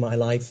say my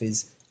life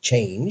is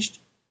changed,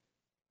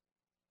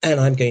 and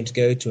I'm going to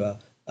go to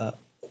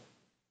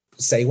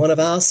say one of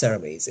our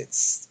ceremonies.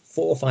 It's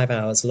 4 or 5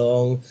 hours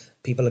long.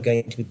 People are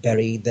going to be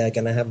buried. They're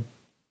going to have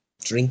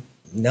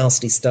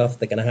nasty stuff.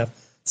 They're going to have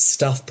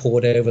stuff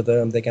poured over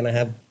them. They're going to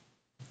have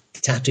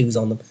tattoos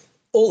on them,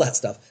 all that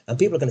stuff. And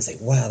people are going to say,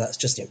 wow, that's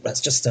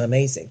just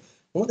amazing.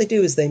 And what they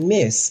do is they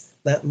miss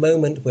that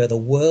moment where the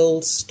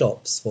world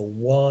stops for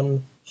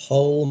one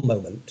whole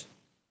moment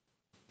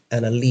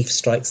and a leaf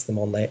strikes them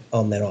on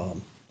their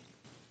arm.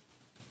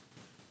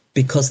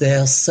 Because they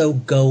are so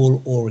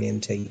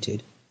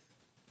goal-orientated.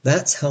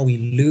 That's how we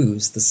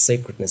lose the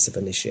sacredness of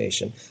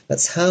initiation.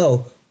 That's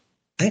how,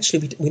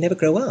 actually, we never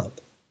grow up.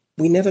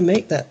 We never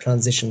make that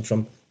transition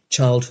from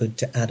childhood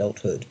to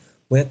adulthood.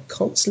 We're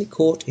constantly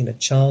caught in a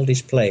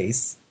childish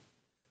place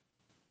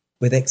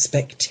with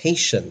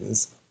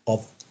expectations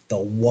of the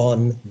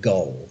one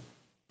goal.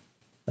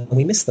 And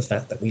we miss the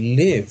fact that we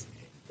live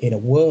in a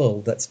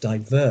world that's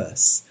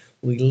diverse.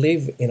 We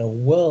live in a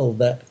world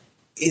that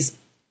is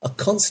a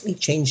constantly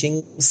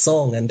changing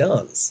song and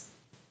dance.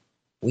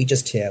 We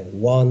just hear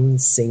one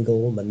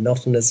single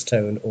monotonous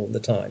tone all the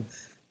time.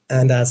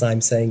 And as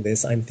I'm saying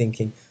this, I'm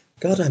thinking,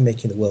 God, I'm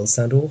making the world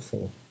sound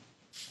awful.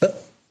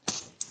 But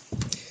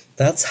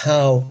that's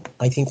how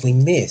I think we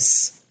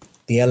miss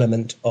the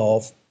element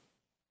of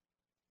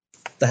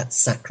that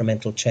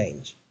sacramental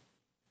change.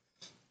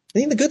 I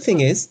think the good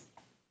thing is,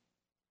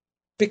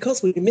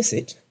 because we miss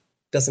it,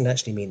 doesn't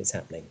actually mean it's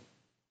happening.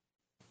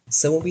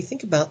 So when we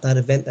think about that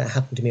event that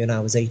happened to me when I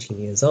was 18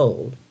 years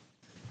old,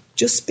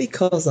 just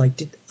because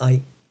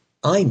I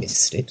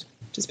missed it,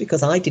 just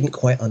because I didn't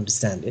quite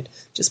understand it,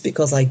 just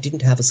because I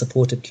didn't have a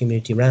supportive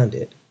community around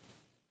it,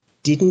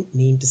 didn't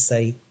mean to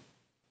say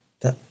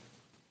that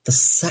the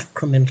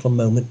sacramental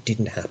moment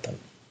didn't happen.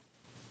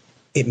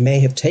 It may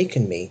have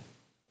taken me,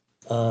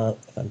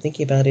 if I'm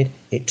thinking about it,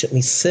 it took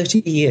me 30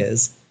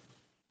 years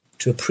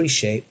to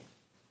appreciate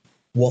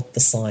what the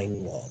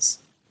sign was.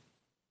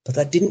 But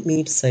that didn't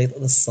mean to say that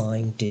the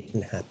sign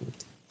didn't happen.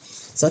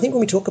 So I think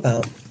when we talk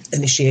about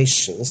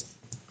initiations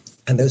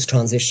and those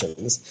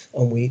transitions,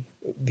 and we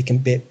become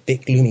a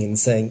bit gloomy in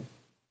saying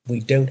we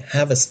don't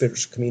have a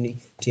spiritual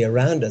community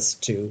around us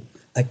to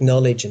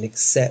acknowledge and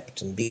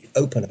accept and be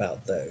open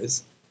about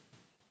those,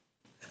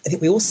 I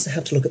think we also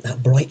have to look at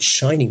that bright,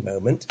 shining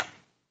moment.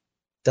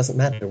 Doesn't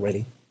matter,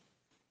 really.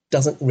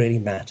 Doesn't really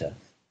matter,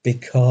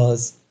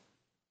 because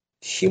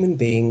human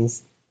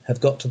beings have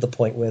got to the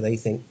point where they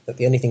think that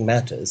the only thing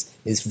matters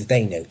is if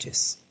they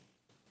notice.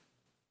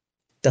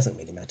 Doesn't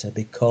really matter,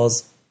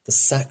 because the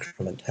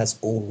sacrament has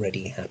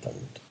already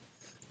happened.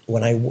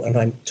 When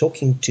I'm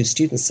talking to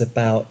students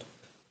about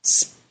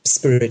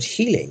spirit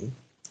healing,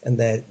 and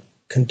they're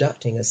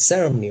conducting a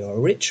ceremony or a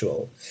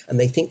ritual, and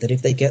they think that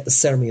if they get the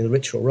ceremony or the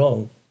ritual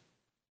wrong,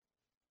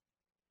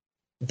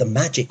 the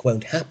magic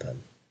won't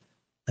happen,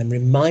 I'm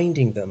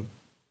reminding them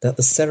that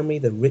the ceremony,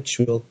 the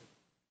ritual,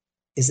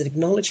 is an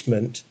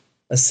acknowledgement,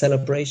 a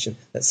celebration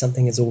that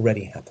something has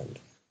already happened.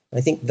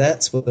 I think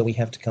that's where we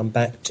have to come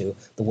back to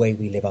the way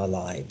we live our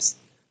lives,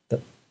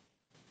 that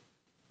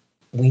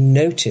we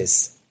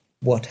notice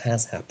what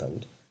has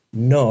happened,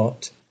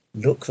 not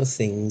look for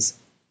things,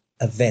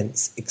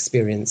 events,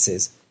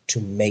 experiences to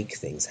make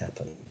things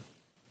happen.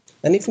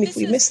 And even if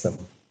we miss them,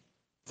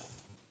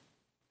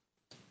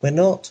 we're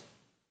not.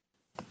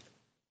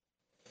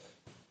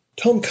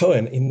 Tom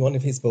Cohen, in one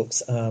of his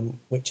books,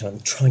 which I'm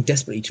trying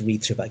desperately to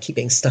read through, but I keep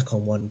getting stuck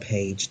on one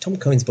page. Tom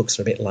Cohen's books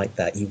are a bit like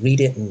that. You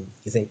read it and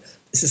you think,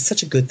 this is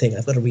such a good thing,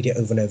 I've got to read it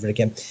over and over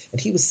again. And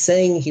he was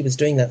saying he was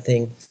doing that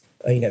thing,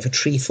 if a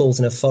tree falls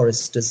in a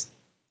forest,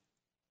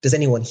 does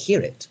anyone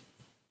hear it?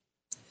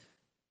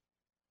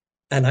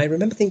 And I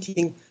remember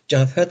thinking,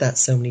 I've heard that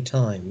so many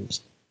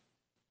times,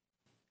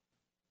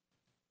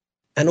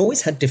 and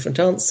always had different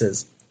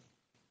answers.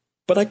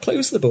 But I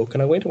closed the book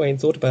and I went away and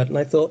thought about it, and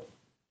I thought,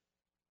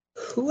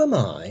 who am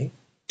I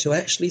to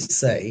actually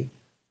say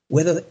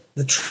whether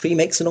the tree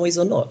makes a noise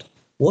or not?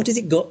 What has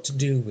it got to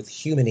do with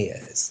human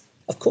ears?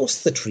 Of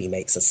course the tree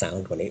makes a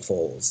sound when it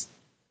falls.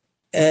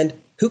 And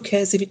who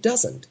cares if it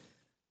doesn't?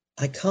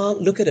 I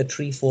can't look at a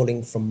tree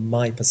falling from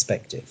my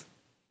perspective.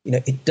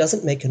 It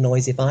doesn't make a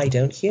noise if I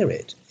don't hear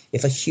it,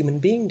 if a human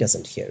being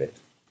doesn't hear it.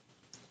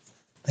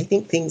 I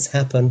think things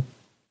happen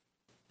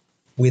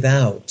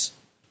without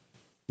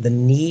the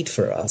need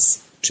for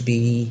us to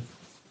be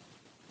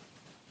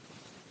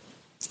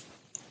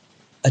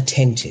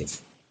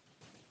attentive.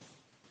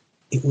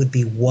 It would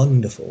be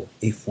wonderful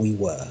if we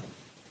were.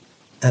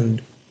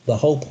 And the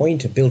whole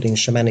point of building a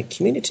shamanic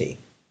community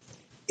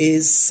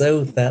is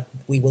so that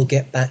we will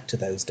get back to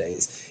those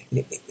days.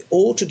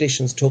 All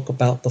traditions talk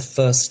about the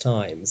first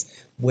times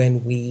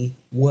when we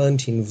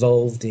weren't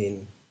involved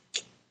in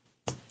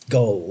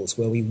goals,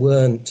 where we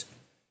weren't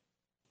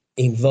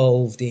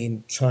involved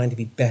in trying to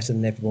be better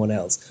than everyone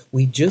else.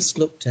 We just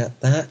looked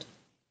at that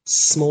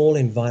small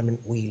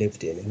environment we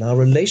lived in, and our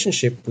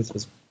relationship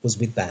was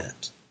with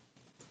that.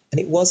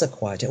 And it was a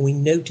quiet, and we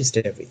noticed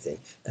everything.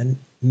 And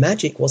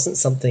magic wasn't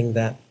something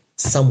that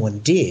someone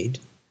did.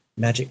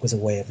 Magic was a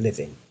way of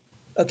living.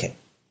 Okay,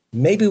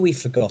 maybe we've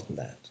forgotten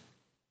that.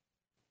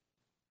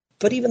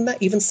 But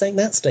even saying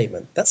that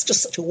statement, that's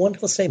just such a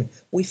wonderful statement.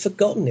 We've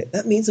forgotten it.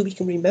 That means that we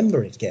can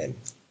remember it again.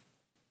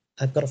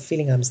 I've got a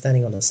feeling I'm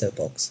standing on a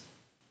soapbox.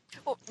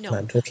 Oh, no. And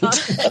I'm talking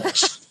too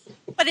much.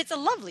 But it's a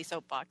lovely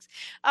soapbox.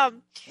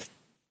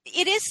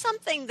 It is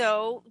something,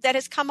 though, that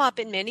has come up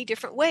in many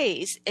different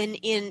ways in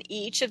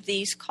each of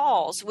these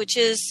calls, which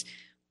is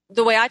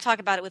the way I talk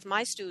about it with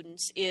my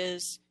students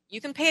is you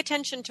can pay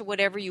attention to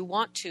whatever you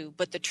want to,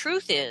 but the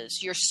truth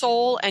is your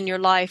soul and your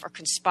life are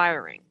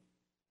conspiring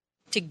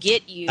to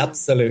get you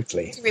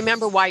absolutely to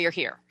remember why you're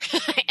here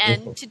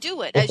and to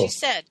do it. As you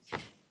said,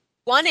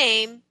 one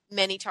aim,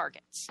 many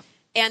targets.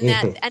 And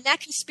that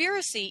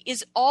conspiracy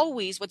is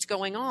always what's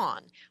going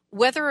on.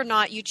 Whether or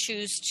not you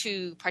choose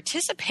to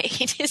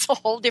participate is a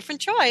whole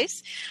different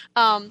choice.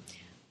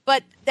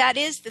 But that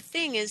is the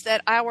thing, is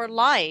that our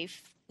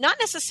life is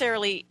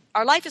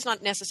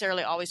not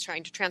necessarily always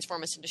trying to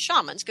transform us into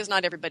shamans, because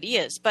not everybody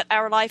is. But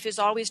our life is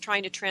always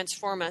trying to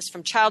transform us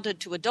from childhood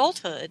to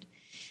adulthood.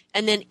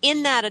 And then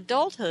in that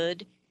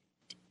adulthood,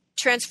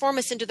 transform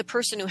us into the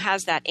person who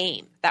has that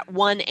aim, that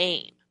one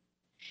aim.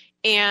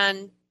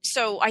 And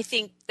so I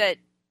think that,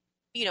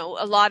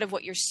 a lot of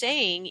what you're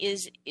saying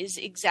is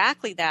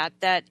exactly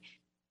that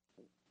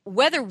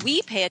whether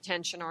we pay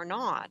attention or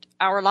not,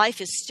 our life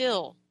is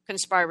still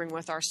conspiring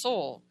with our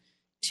soul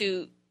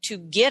to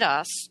get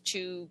us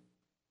to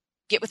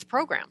get with the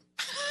program.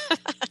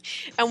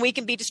 And we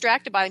can be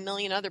distracted by a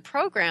million other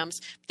programs.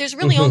 But there's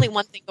really only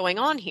one thing going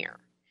on here.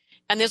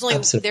 And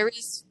there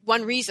is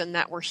one reason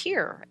that we're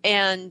here.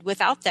 And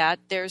without that,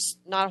 there's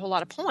not a whole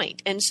lot of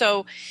point. And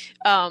so,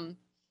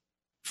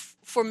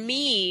 for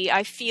me,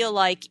 I feel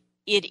like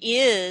it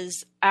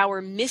is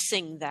our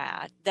missing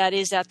that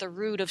is at the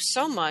root of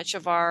so much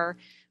of our,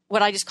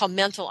 what I just call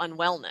mental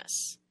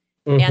unwellness.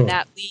 And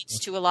that leads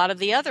to a lot of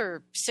the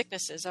other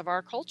sicknesses of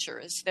our culture,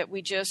 is that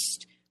we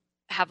just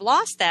have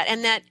lost that.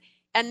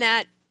 And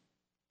that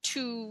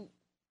to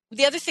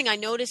the other thing I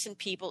notice in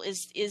people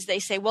is they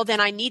say, well, then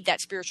I need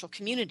that spiritual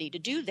community to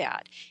do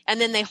that.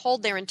 And then they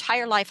hold their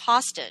entire life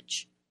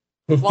hostage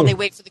while they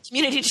wait for the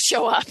community to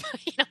show up.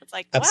 It's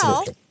like,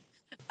 Absolutely.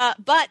 well,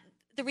 but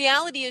the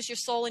reality is your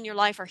soul and your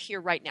life are here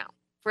right now.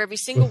 For every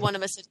single one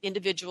of us as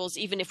individuals,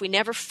 even if we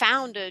never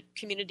found a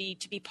community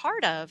to be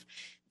part of,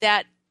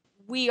 that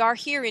we are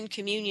here in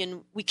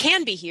communion. We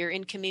can be here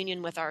in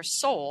communion with our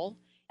soul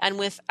and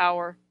with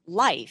our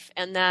life,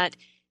 and that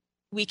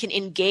we can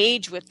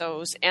engage with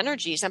those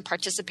energies and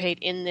participate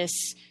in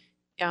this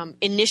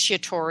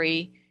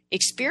initiatory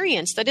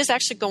experience that is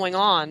actually going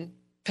on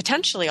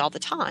potentially all the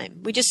time.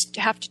 We just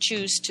have to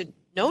choose to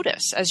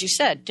notice, as you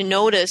said, to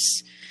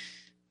notice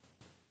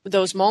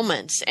those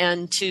moments.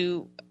 And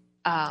to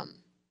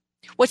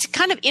what's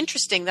kind of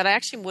interesting that I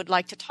actually would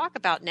like to talk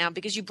about now,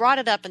 because you brought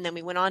it up and then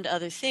we went on to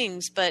other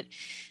things, but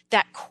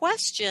that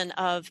question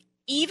of,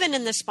 even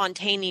in the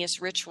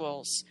spontaneous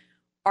rituals,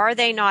 are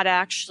they not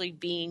actually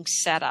being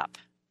set up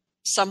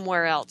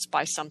somewhere else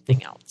by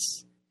something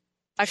else?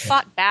 I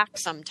thought back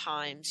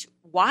sometimes,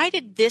 why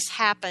did this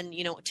happen,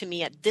 to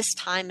me at this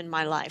time in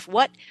my life?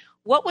 What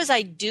was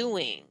I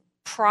doing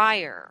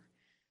prior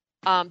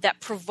that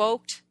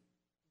provoked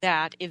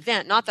that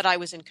event? Not that I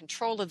was in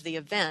control of the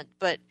event,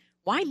 but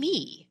why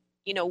me?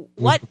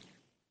 What?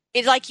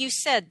 It's like you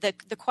said,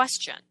 the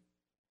question.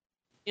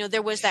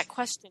 There was that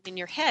question in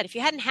your head. If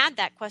you hadn't had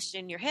that question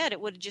in your head,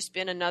 it would have just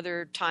been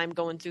another time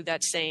going through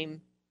that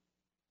same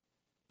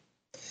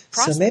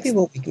process. So maybe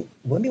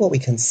what we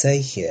can say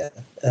here,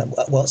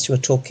 whilst you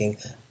were talking,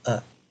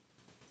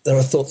 there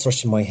are thoughts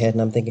rushing in my head,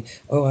 and I'm thinking,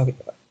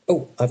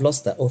 I've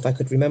lost that, or if I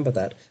could remember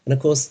that. And of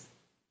course,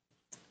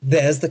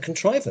 there's the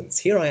contrivance.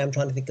 Here I am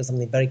trying to think of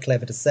something very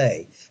clever to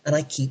say, and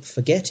I keep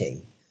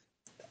forgetting.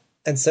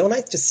 And so when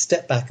I just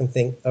step back and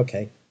think,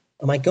 okay,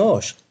 oh my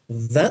gosh,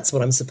 that's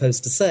what I'm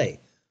supposed to say.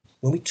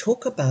 When we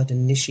talk about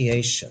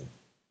initiation,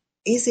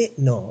 is it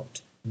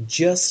not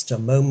just a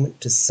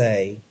moment to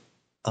say,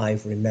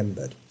 I've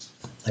remembered?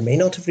 I may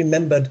not have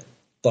remembered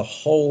the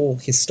whole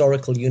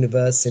historical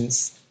universe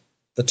since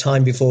the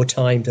time before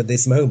time to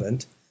this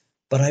moment,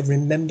 but I've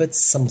remembered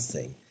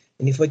something.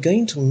 And if we're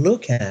going to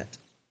look at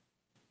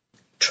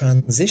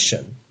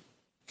transition,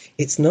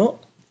 I was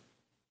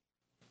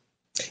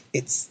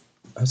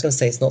going to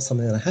say it's not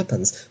something that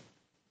happens,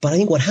 but I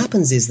think what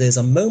happens is there's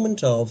a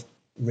moment of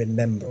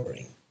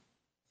remembering.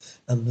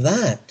 And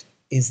that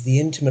is the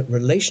intimate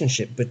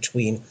relationship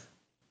between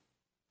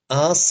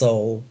our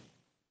soul,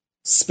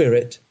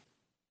 spirit,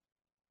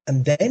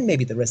 and then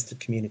maybe the rest of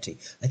the community.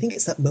 I think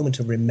it's that moment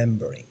of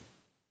remembering.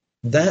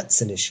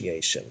 That's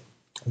initiation.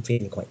 I'm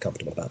feeling quite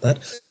comfortable about that.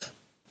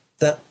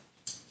 That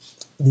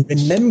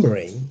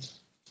remembering,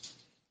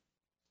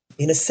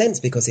 in a sense,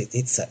 because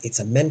it's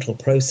a mental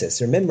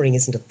process. Remembering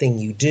isn't a thing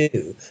you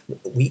do.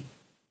 We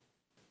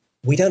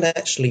don't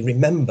actually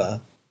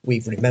remember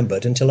we've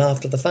remembered until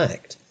after the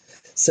fact.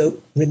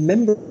 So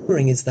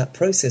remembering is that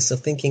process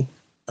of thinking,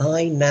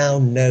 I now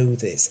know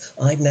this.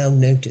 I've now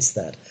noticed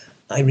that.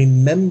 I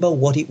remember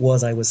what it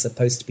was I was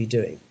supposed to be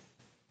doing.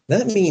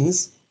 That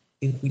means,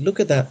 if we look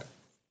at that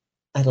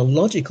at a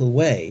logical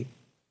way,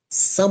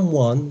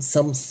 someone,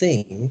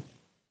 something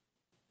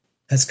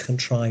has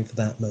contrived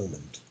that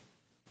moment.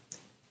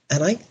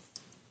 And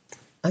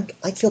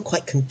I feel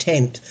quite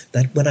content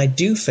that when I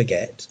do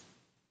forget,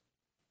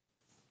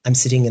 I'm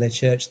sitting in a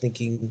church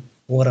thinking,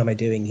 what am I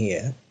doing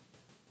here?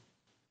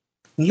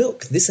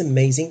 Look, this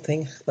amazing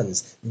thing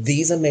happens.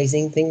 These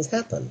amazing things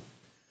happen.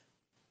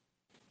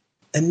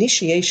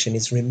 Initiation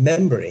is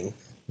remembering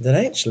that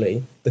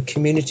actually the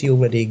community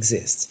already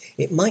exists.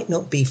 It might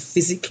not be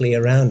physically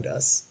around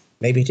us.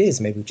 Maybe it is.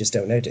 Maybe we just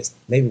don't notice.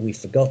 Maybe we've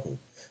forgotten.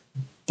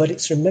 But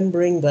it's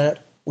remembering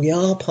that we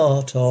are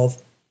part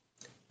of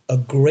a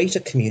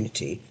greater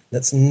community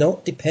that's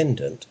not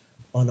dependent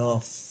on our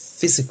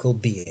physical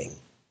being.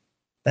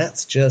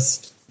 That's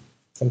just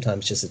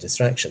sometimes just a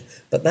distraction,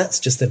 but that's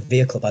just the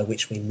vehicle by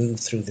which we move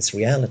through this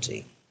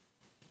reality.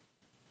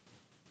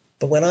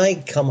 But when I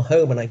come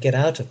home and I get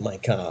out of my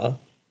car,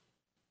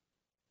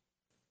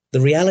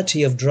 the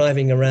reality of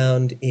driving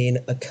around in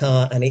a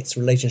car and its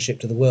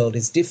relationship to the world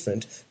is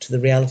different to the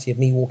reality of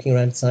me walking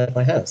around inside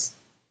my house.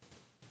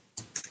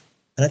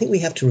 And I think we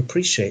have to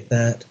appreciate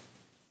that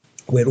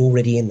we're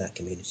already in that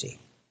community.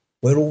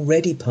 We're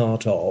already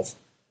part of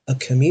a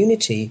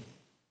community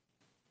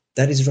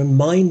that is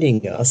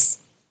reminding us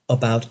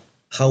about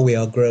how we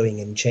are growing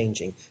and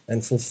changing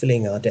and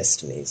fulfilling our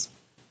destinies.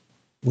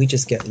 We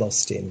just get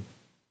lost in,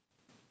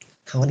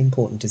 how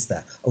unimportant is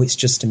that? Oh, it's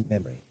just a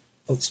memory.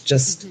 Oh, it's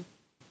just,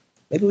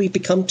 maybe we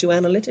become too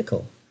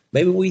analytical.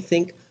 Maybe we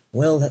think,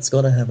 well, that's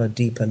got to have a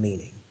deeper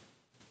meaning.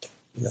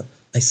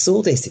 I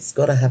saw this, it's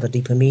got to have a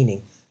deeper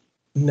meaning.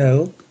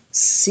 No,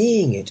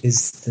 seeing it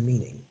is the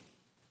meaning.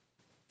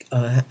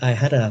 I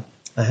had a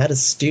I had a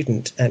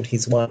student and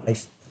his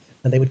wife,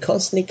 and they would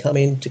constantly come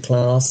into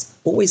class,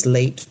 always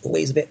late,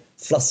 always a bit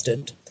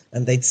flustered,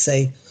 and they'd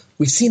say,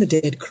 "We've seen a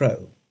dead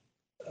crow."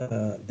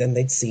 Then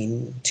they'd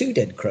seen 2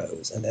 dead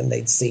crows, and then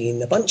they'd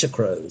seen a bunch of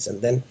crows,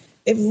 and then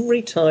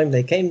every time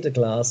they came to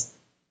class,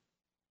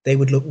 they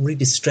would look really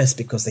distressed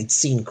because they'd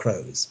seen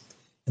crows.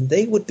 And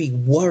they would be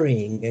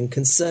worrying and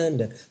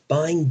concerned and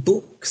buying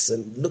books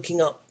and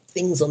looking up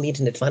things on the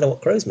internet to find out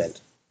what crows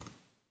meant.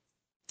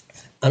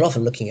 And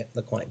often looking at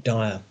the quite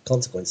dire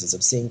consequences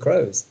of seeing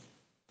crows.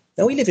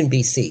 Now, we live in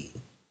BC.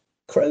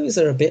 Crows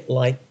are a bit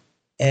like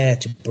air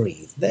to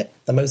breathe. They're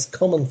the most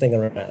common thing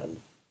around.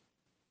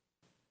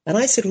 And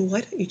I said, well,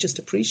 why don't you just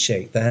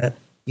appreciate that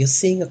you're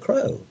seeing a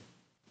crow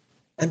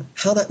and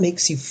how that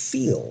makes you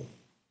feel?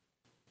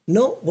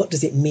 Not what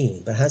does it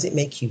mean, but how does it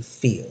make you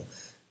feel?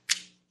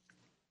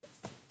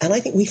 And I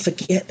think we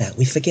forget that.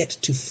 We forget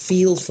to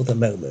feel for the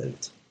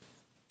moment.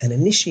 And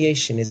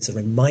initiation is a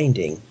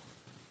reminding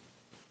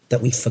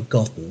that we've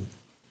forgotten,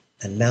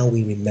 and now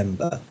we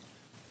remember.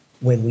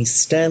 When we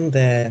stand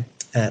there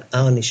at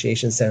our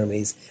initiation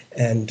ceremonies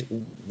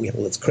and we have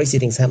all those crazy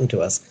things happen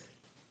to us,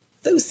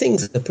 those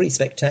things are pretty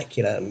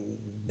spectacular.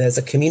 There's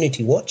a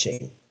community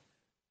watching,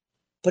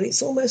 but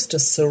it's almost a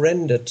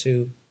surrender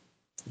to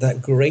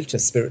that greater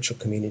spiritual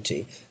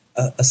community,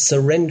 a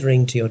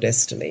surrendering to your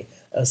destiny,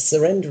 a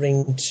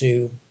surrendering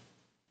to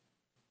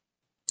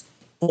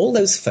all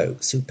those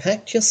folks who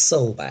packed your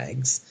soul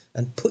bags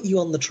and put you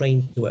on the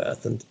train to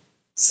earth, and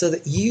so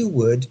that you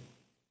would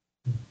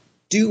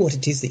do what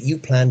it is that you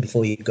planned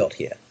before you got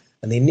here.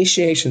 And the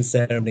initiation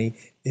ceremony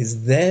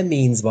is their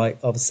means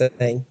of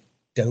saying,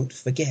 don't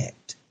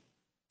forget.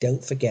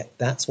 Don't forget.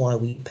 That's why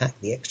we pack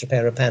the extra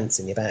pair of pants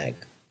in your bag.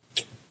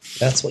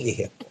 That's what you're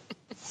here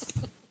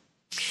for.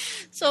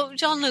 So,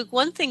 Jean-Luc,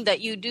 one thing that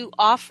you do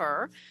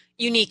offer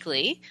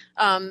uniquely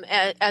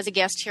as a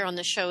guest here on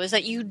the show is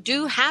that you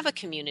do have a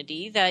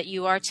community that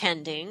you are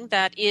tending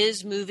that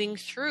is moving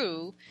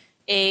through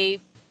a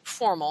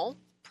formal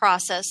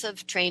process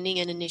of training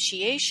and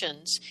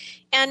initiations.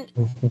 And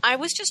I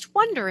was just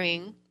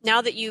wondering,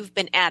 now that you've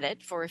been at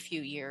it for a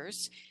few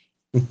years,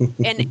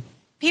 and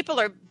people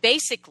are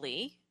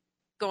basically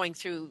going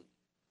through,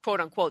 quote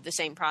unquote, the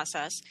same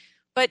process,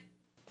 but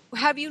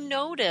have you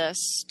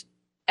noticed,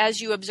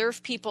 as you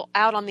observe people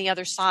out on the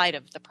other side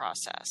of the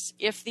process,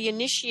 if the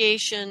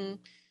initiation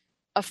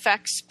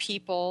affects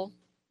people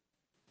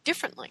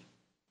differently?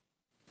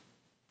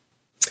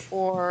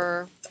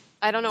 Or,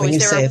 I don't know, when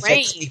is there a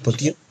range? People,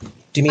 do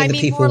you mean the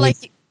people more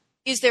with... like,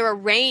 is there a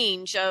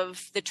range of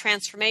the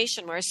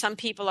transformation where some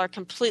people are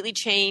completely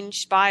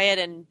changed by it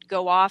and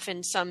go off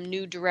in some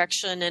new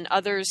direction, and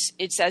others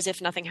it's as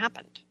if nothing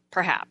happened,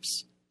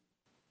 perhaps?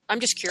 I'm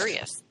just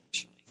curious.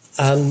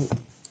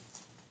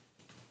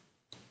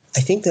 I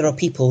think there are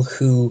people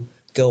who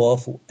go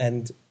off,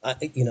 and I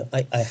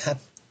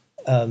have,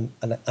 and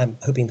I'm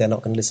hoping they're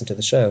not going to listen to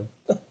the show.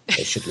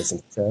 They should listen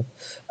to the show.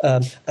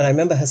 And I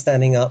remember her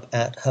standing up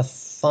at her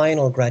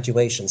final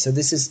graduation. So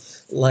this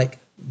is like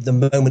the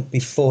moment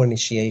before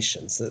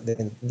initiation. So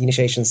the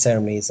initiation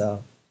ceremonies are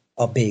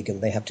big, and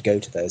they have to go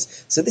to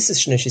those. So this is,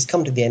 she's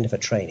come to the end of her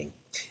training,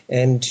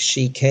 and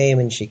she came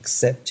and she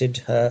accepted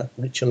her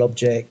ritual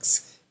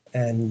objects,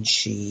 and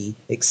she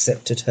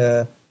accepted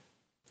her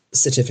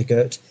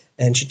certificate,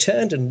 and she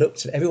turned and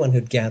looked at everyone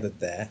who'd gathered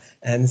there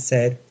and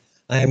said,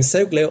 I am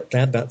so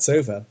glad that's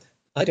over.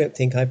 I don't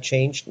think I've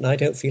changed, and I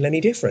don't feel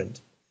any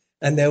different.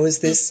 And there was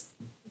this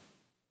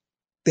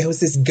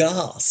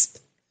gasp,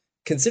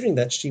 considering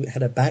that she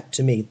had her back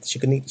to me. She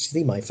couldn't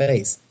see my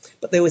face,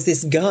 but there was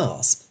this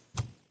gasp.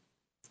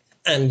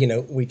 And,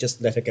 we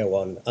just let her go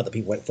on. Other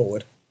people went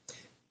forward.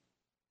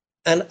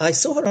 And I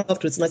saw her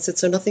afterwards, and I said,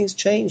 so nothing's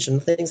changed and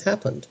nothing's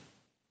happened.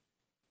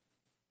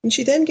 And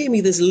she then gave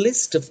me this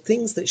list of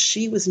things that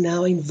she was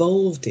now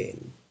involved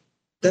in,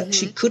 that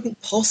she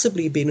couldn't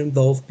possibly have been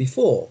involved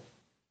before.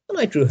 And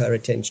I drew her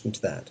attention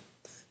to that.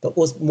 But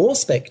what's more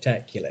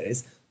spectacular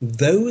is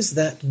those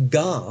that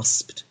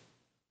gasped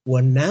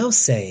were now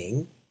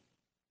saying,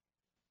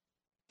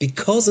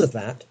 because of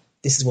that,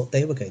 this is what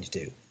they were going to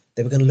do.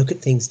 They were going to look at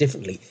things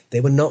differently.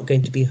 They were not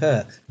going to be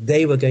her.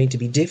 They were going to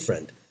be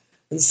different.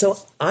 And so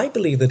I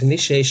believe that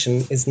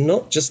initiation is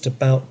not just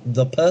about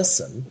the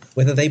person,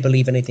 whether they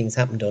believe anything's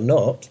happened or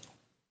not.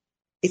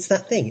 It's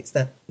that thing. It's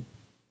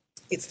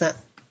that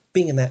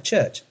being in that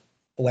church.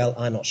 Well,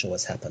 I'm not sure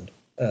what's happened.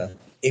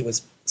 It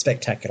was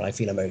spectacular. I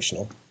feel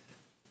emotional.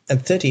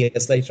 And 30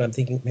 years later, I'm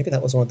thinking, maybe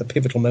that was one of the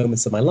pivotal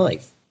moments of my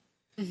life.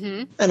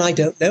 Mm-hmm. And I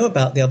don't know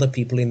about the other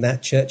people in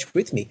that church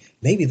with me.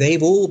 Maybe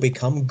they've all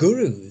become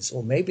gurus,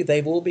 or maybe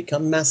they've all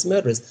become mass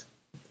murderers.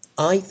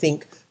 I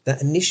think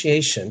that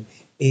initiation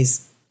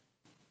is,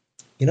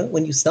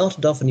 when you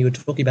started off and you were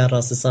talking about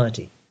our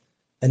society,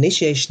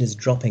 initiation is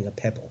dropping a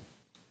pebble.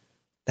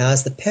 Now,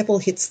 as the pebble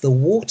hits the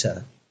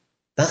water,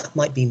 that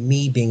might be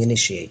me being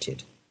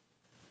initiated.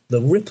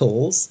 The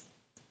ripples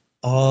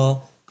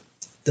are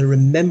the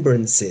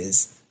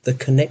remembrances, the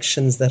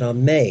connections that are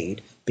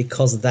made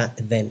because that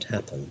event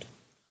happened.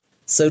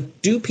 So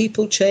do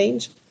people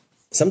change?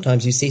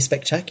 Sometimes you see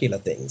spectacular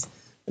things,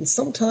 and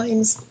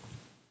sometimes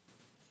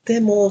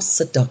they're more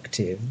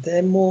seductive,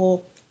 they're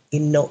more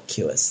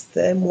innocuous,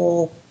 they're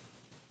more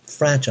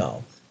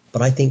fragile,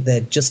 but I think they're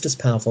just as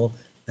powerful,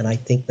 and I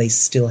think they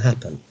still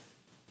happen.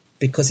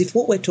 Because if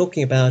what we're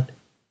talking about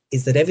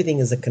is that everything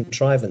is a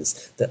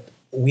contrivance, that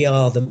we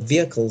are the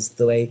vehicles,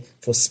 the way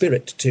for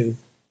spirit to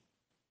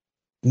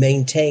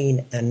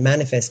maintain and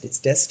manifest its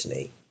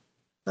destiny,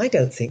 I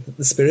don't think that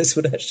the spirits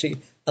would actually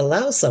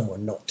allow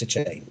someone not to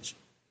change.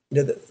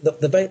 You know,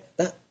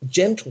 that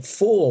gentle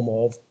form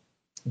of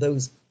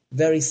those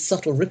very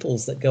subtle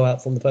ripples that go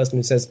out from the person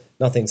who says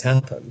nothing's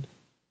happened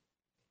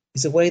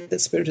is a way that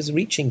spirit is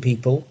reaching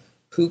people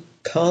who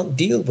can't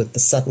deal with the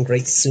sudden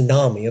great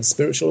tsunami of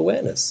spiritual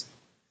awareness.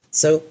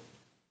 So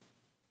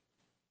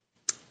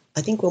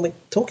I think when we're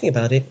talking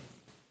about it,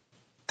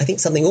 I think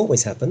something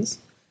always happens.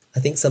 I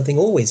think something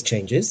always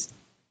changes.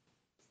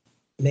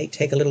 It may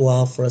take a little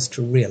while for us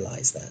to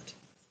realize that.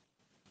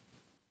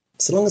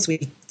 So long as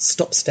we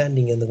stop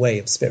standing in the way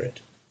of spirit.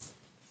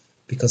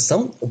 Because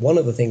one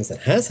of the things that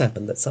has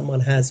happened, that someone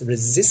has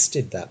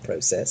resisted that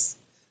process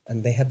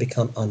and they have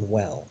become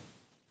unwell.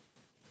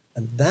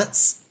 And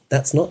that's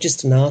not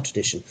just in our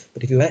tradition,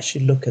 but if you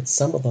actually look at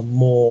some of the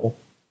more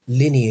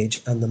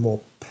lineage and the more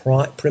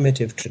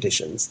primitive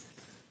traditions,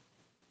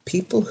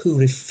 people who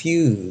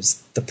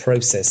refuse the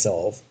process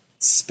of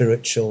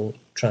spiritual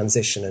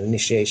transition and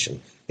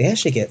initiation, they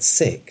actually get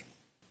sick.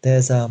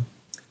 There's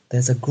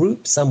a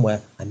group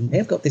somewhere, I may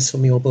have got this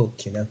from your book,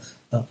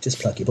 just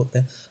plug your book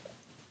there.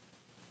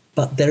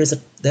 But there's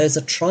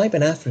a tribe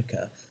in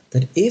Africa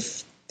that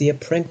if the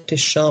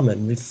apprentice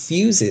shaman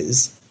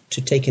refuses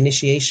to take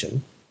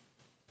initiation,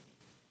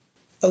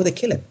 they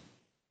kill him.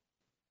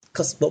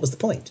 Because what was the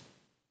point?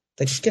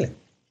 They just kill him.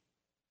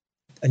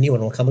 A new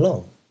one will come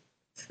along.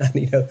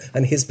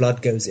 And his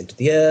blood goes into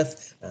the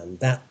earth, and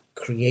that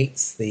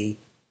creates the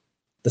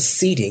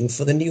seeding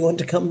for the new one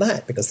to come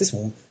back, because this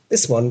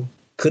one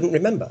couldn't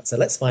remember. So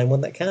let's find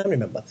one that can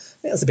remember.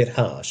 That's a bit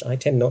harsh. I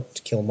tend not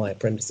to kill my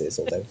apprentices,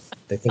 although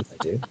they think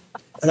I do.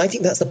 And I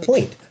think that's the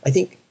point. I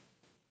think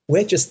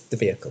we're just the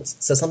vehicles.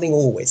 So something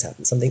always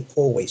happens. Something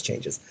always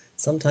changes.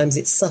 Sometimes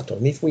it's subtle.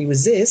 And if we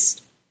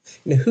resist,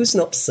 who's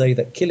not to say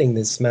that killing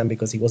this man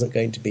because he wasn't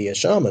going to be a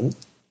shaman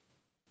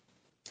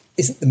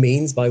isn't the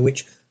means by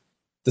which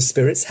the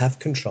spirits have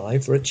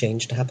contrived for a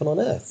change to happen on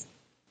earth?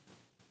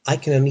 I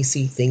can only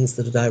see things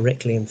that are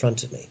directly in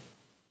front of me.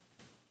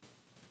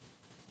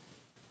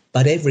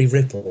 But every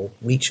ripple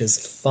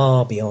reaches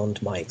far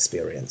beyond my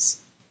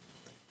experience.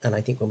 And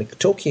I think when we're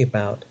talking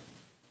about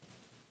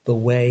the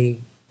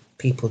way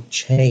people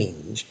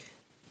change,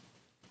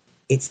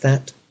 it's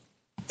that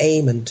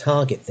aim and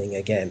target thing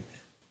again.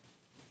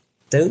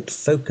 Don't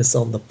focus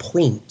on the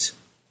point,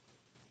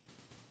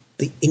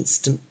 the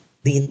instant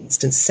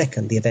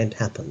second the event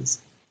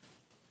happens.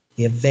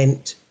 The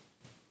event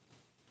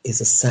is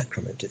a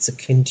sacrament. It's a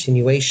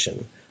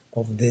continuation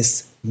of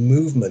this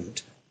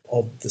movement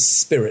of the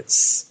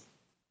spirits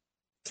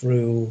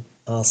through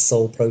our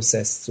soul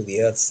process, through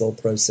the earth's soul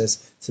process,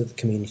 through the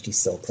community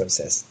soul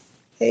process.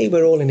 Hey,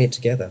 we're all in it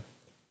together.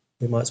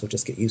 We might as well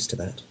just get used to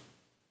that.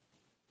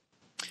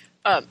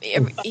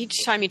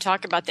 Each time you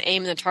talk about the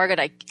aim and the target,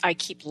 I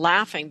keep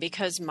laughing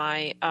because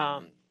my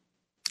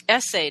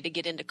essay to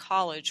get into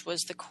college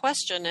was the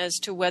question as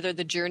to whether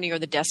the journey or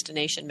the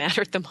destination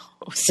mattered the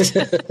most.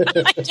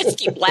 I just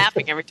keep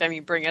laughing every time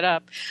you bring it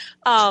up.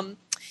 I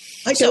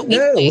don't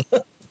know.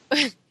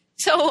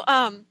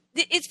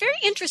 It's very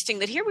interesting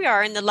that here we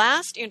are in the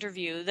last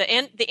interview, the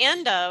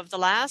end of the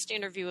last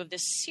interview of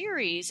this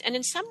series, and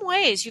in some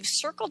ways you've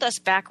circled us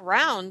back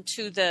around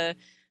to the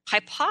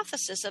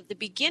hypothesis of the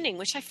beginning,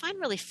 which I find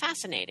really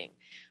fascinating,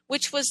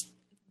 which was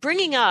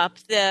bringing up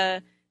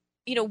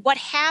what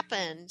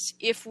happens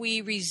if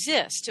we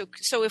resist.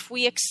 So if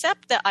we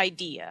accept the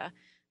idea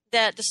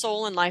that the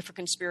soul and life are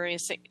conspiring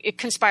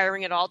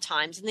at all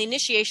times, and the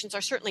initiations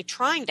are certainly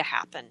trying to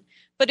happen,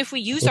 but if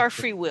we use our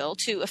free will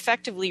to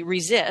effectively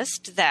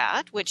resist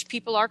that, which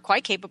people are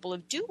quite capable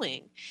of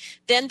doing,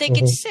 then they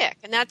get sick.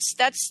 And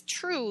that's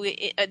true.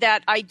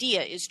 That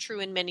idea is true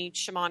in many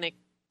shamanic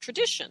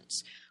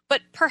traditions.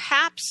 But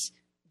perhaps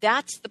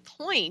that's the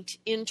point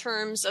in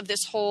terms of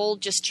this whole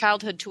just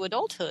childhood to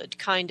adulthood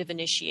kind of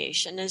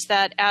initiation, is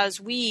that as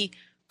we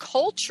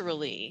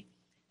culturally,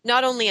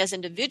 not only as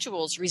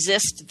individuals,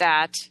 resist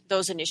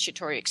those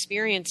initiatory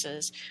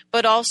experiences,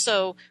 but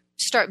also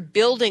start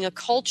building a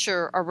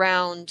culture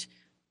around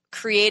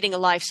creating a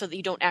life so that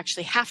you don't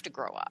actually have to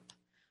grow up.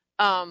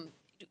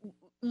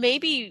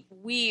 Maybe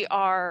we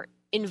are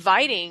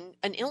inviting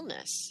an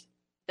illness,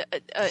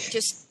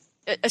 just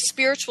a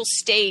spiritual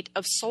state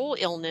of soul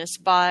illness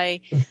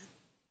by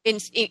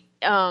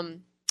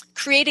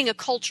creating a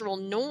cultural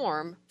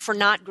norm for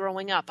not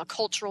growing up, a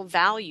cultural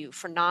value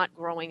for not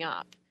growing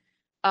up.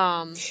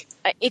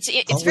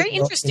 It's very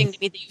interesting to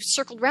me that you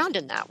circled around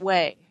in that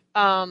way.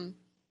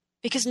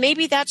 Because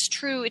maybe that's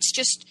true. It's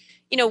just,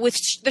 with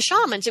the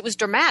shamans, it was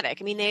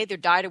dramatic. I mean, they either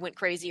died or went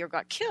crazy or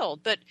got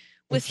killed. But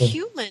with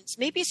humans,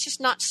 maybe it's just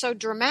not so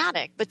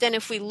dramatic. But then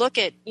if we look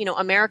at,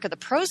 America, the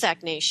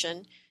Prozac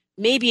nation,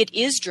 maybe it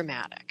is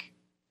dramatic.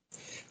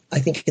 I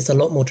think it's a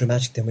lot more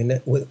dramatic than we know.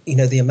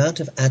 The amount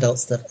of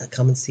adults that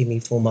come and see me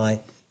for my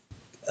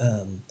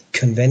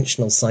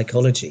conventional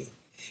psychology.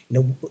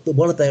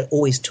 What they're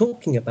always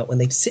talking about when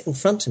they sit in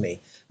front of me,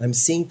 I'm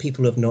seeing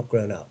people who have not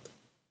grown up.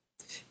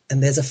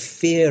 And there's a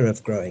fear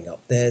of growing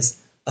up.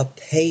 There's a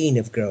pain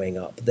of growing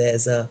up.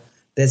 There's an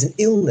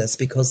illness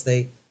because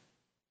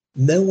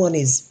no one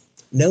is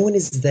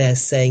there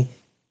saying,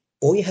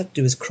 all you have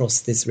to do is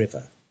cross this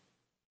river.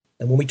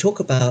 And when we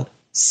talk about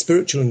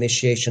spiritual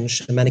initiation,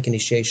 shamanic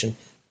initiation,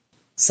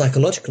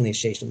 psychological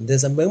initiation,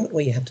 there's a moment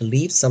where you have to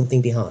leave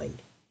something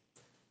behind.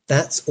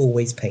 That's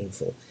always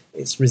painful.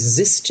 It's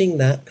resisting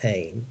that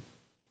pain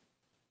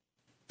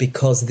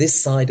because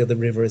this side of the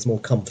river is more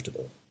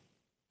comfortable.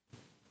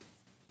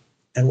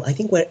 And I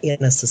think we're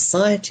in a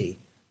society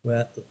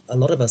where a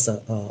lot of us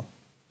are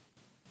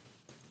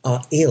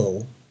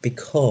ill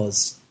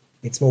because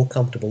it's more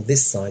comfortable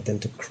this side than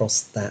to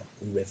cross that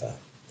river.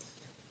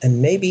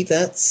 And maybe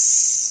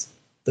that's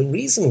the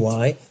reason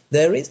why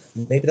maybe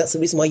that's the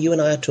reason why you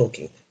and I are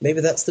talking. Maybe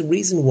that's the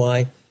reason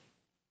why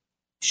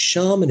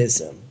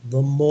shamanism,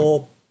 the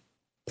more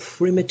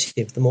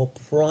primitive, the more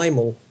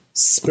primal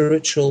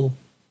spiritual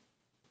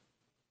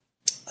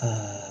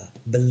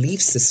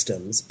belief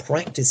systems,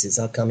 practices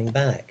are coming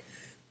back.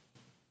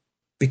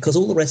 Because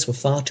all the rest were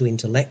far too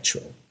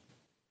intellectual.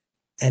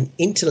 And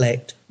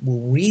intellect will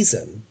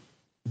reason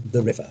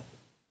the river.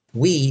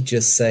 We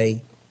just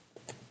say,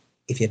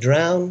 if you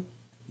drown,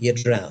 you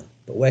drown.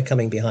 But we're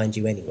coming behind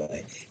you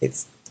anyway.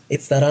 It's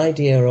that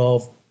idea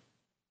of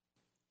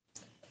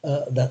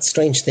that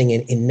strange thing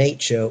in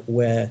nature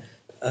where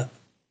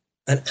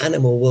an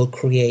animal will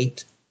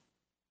create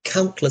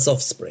countless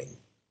offspring,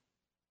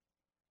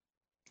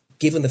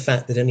 given the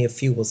fact that only a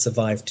few will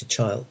survive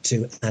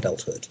to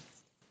adulthood.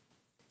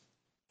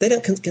 They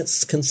don't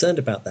get concerned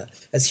about that.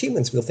 As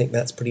humans, we'll think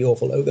that's pretty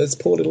awful. Oh, those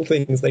poor little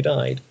things, they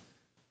died.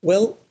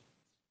 Well,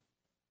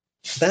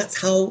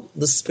 that's how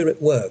the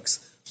spirit works.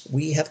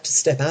 We have to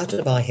step out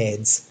of our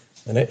heads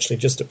and actually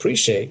just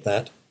appreciate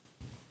that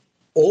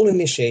all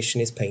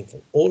initiation is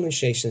painful. All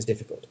initiation is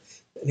difficult.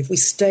 And if we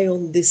stay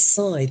on this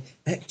side,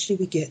 actually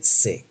we get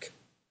sick.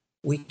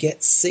 We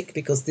get sick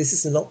because this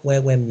is not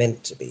where we're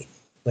meant to be.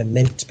 We're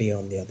meant to be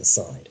on the other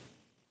side.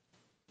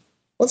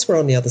 Once we're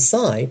on the other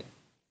side,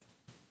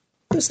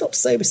 it's not to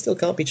say we still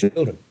can't be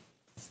children.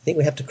 I think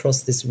we have to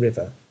cross this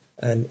river.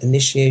 And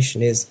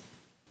initiation is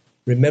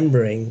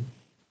remembering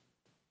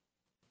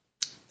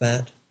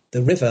that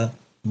the river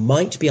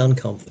might be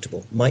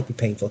uncomfortable, might be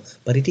painful,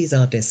 but it is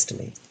our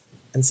destiny.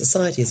 And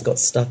society has got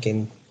stuck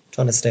in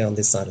trying to stay on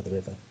this side of the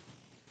river.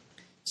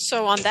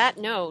 So on that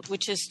note,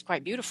 which is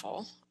quite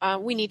beautiful,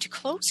 we need to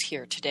close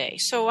here today.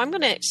 So I'm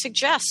going to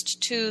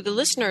suggest to the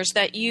listeners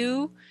that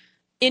you,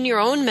 in your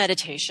own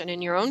meditation,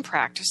 in your own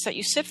practice, that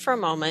you sit for a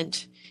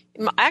moment.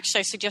 Actually,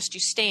 I suggest you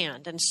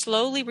stand and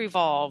slowly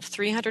revolve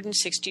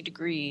 360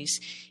 degrees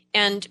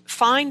and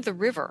find the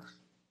river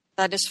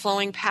that is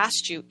flowing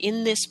past you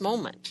in this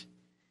moment.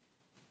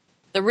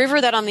 The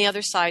river that on the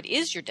other side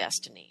is your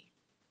destiny.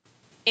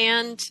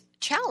 And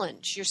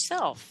challenge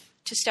yourself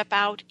to step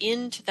out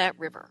into that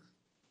river.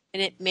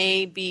 And it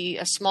may be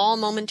a small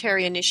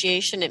momentary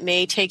initiation. It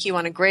may take you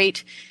on a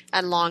great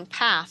and long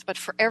path. But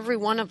for every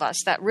one of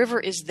us, that river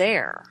is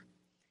there.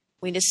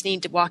 We just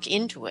need to walk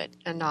into it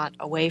and not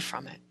away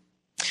from it.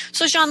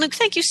 So Jean-Luc,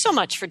 thank you so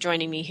much for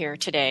joining me here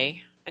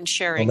today and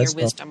sharing your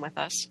wisdom with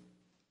us.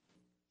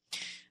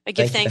 I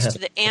give thanks to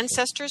the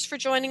ancestors for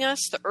joining us,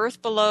 the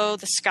earth below,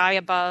 the sky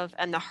above,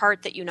 and the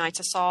heart that unites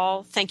us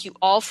all. Thank you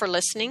all for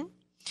listening.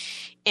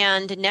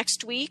 And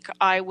next week,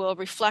 I will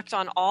reflect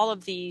on all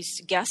of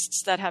these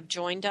guests that have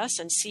joined us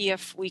and see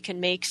if we can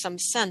make some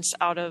sense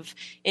out of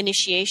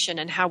initiation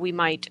and how we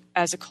might,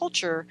 as a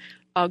culture,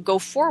 go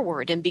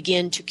forward and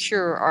begin to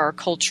cure our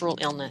cultural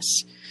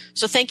illness.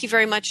 So thank you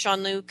very much,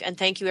 Jean-Luc, and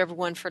thank you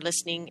everyone for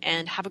listening,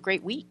 and have a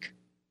great week.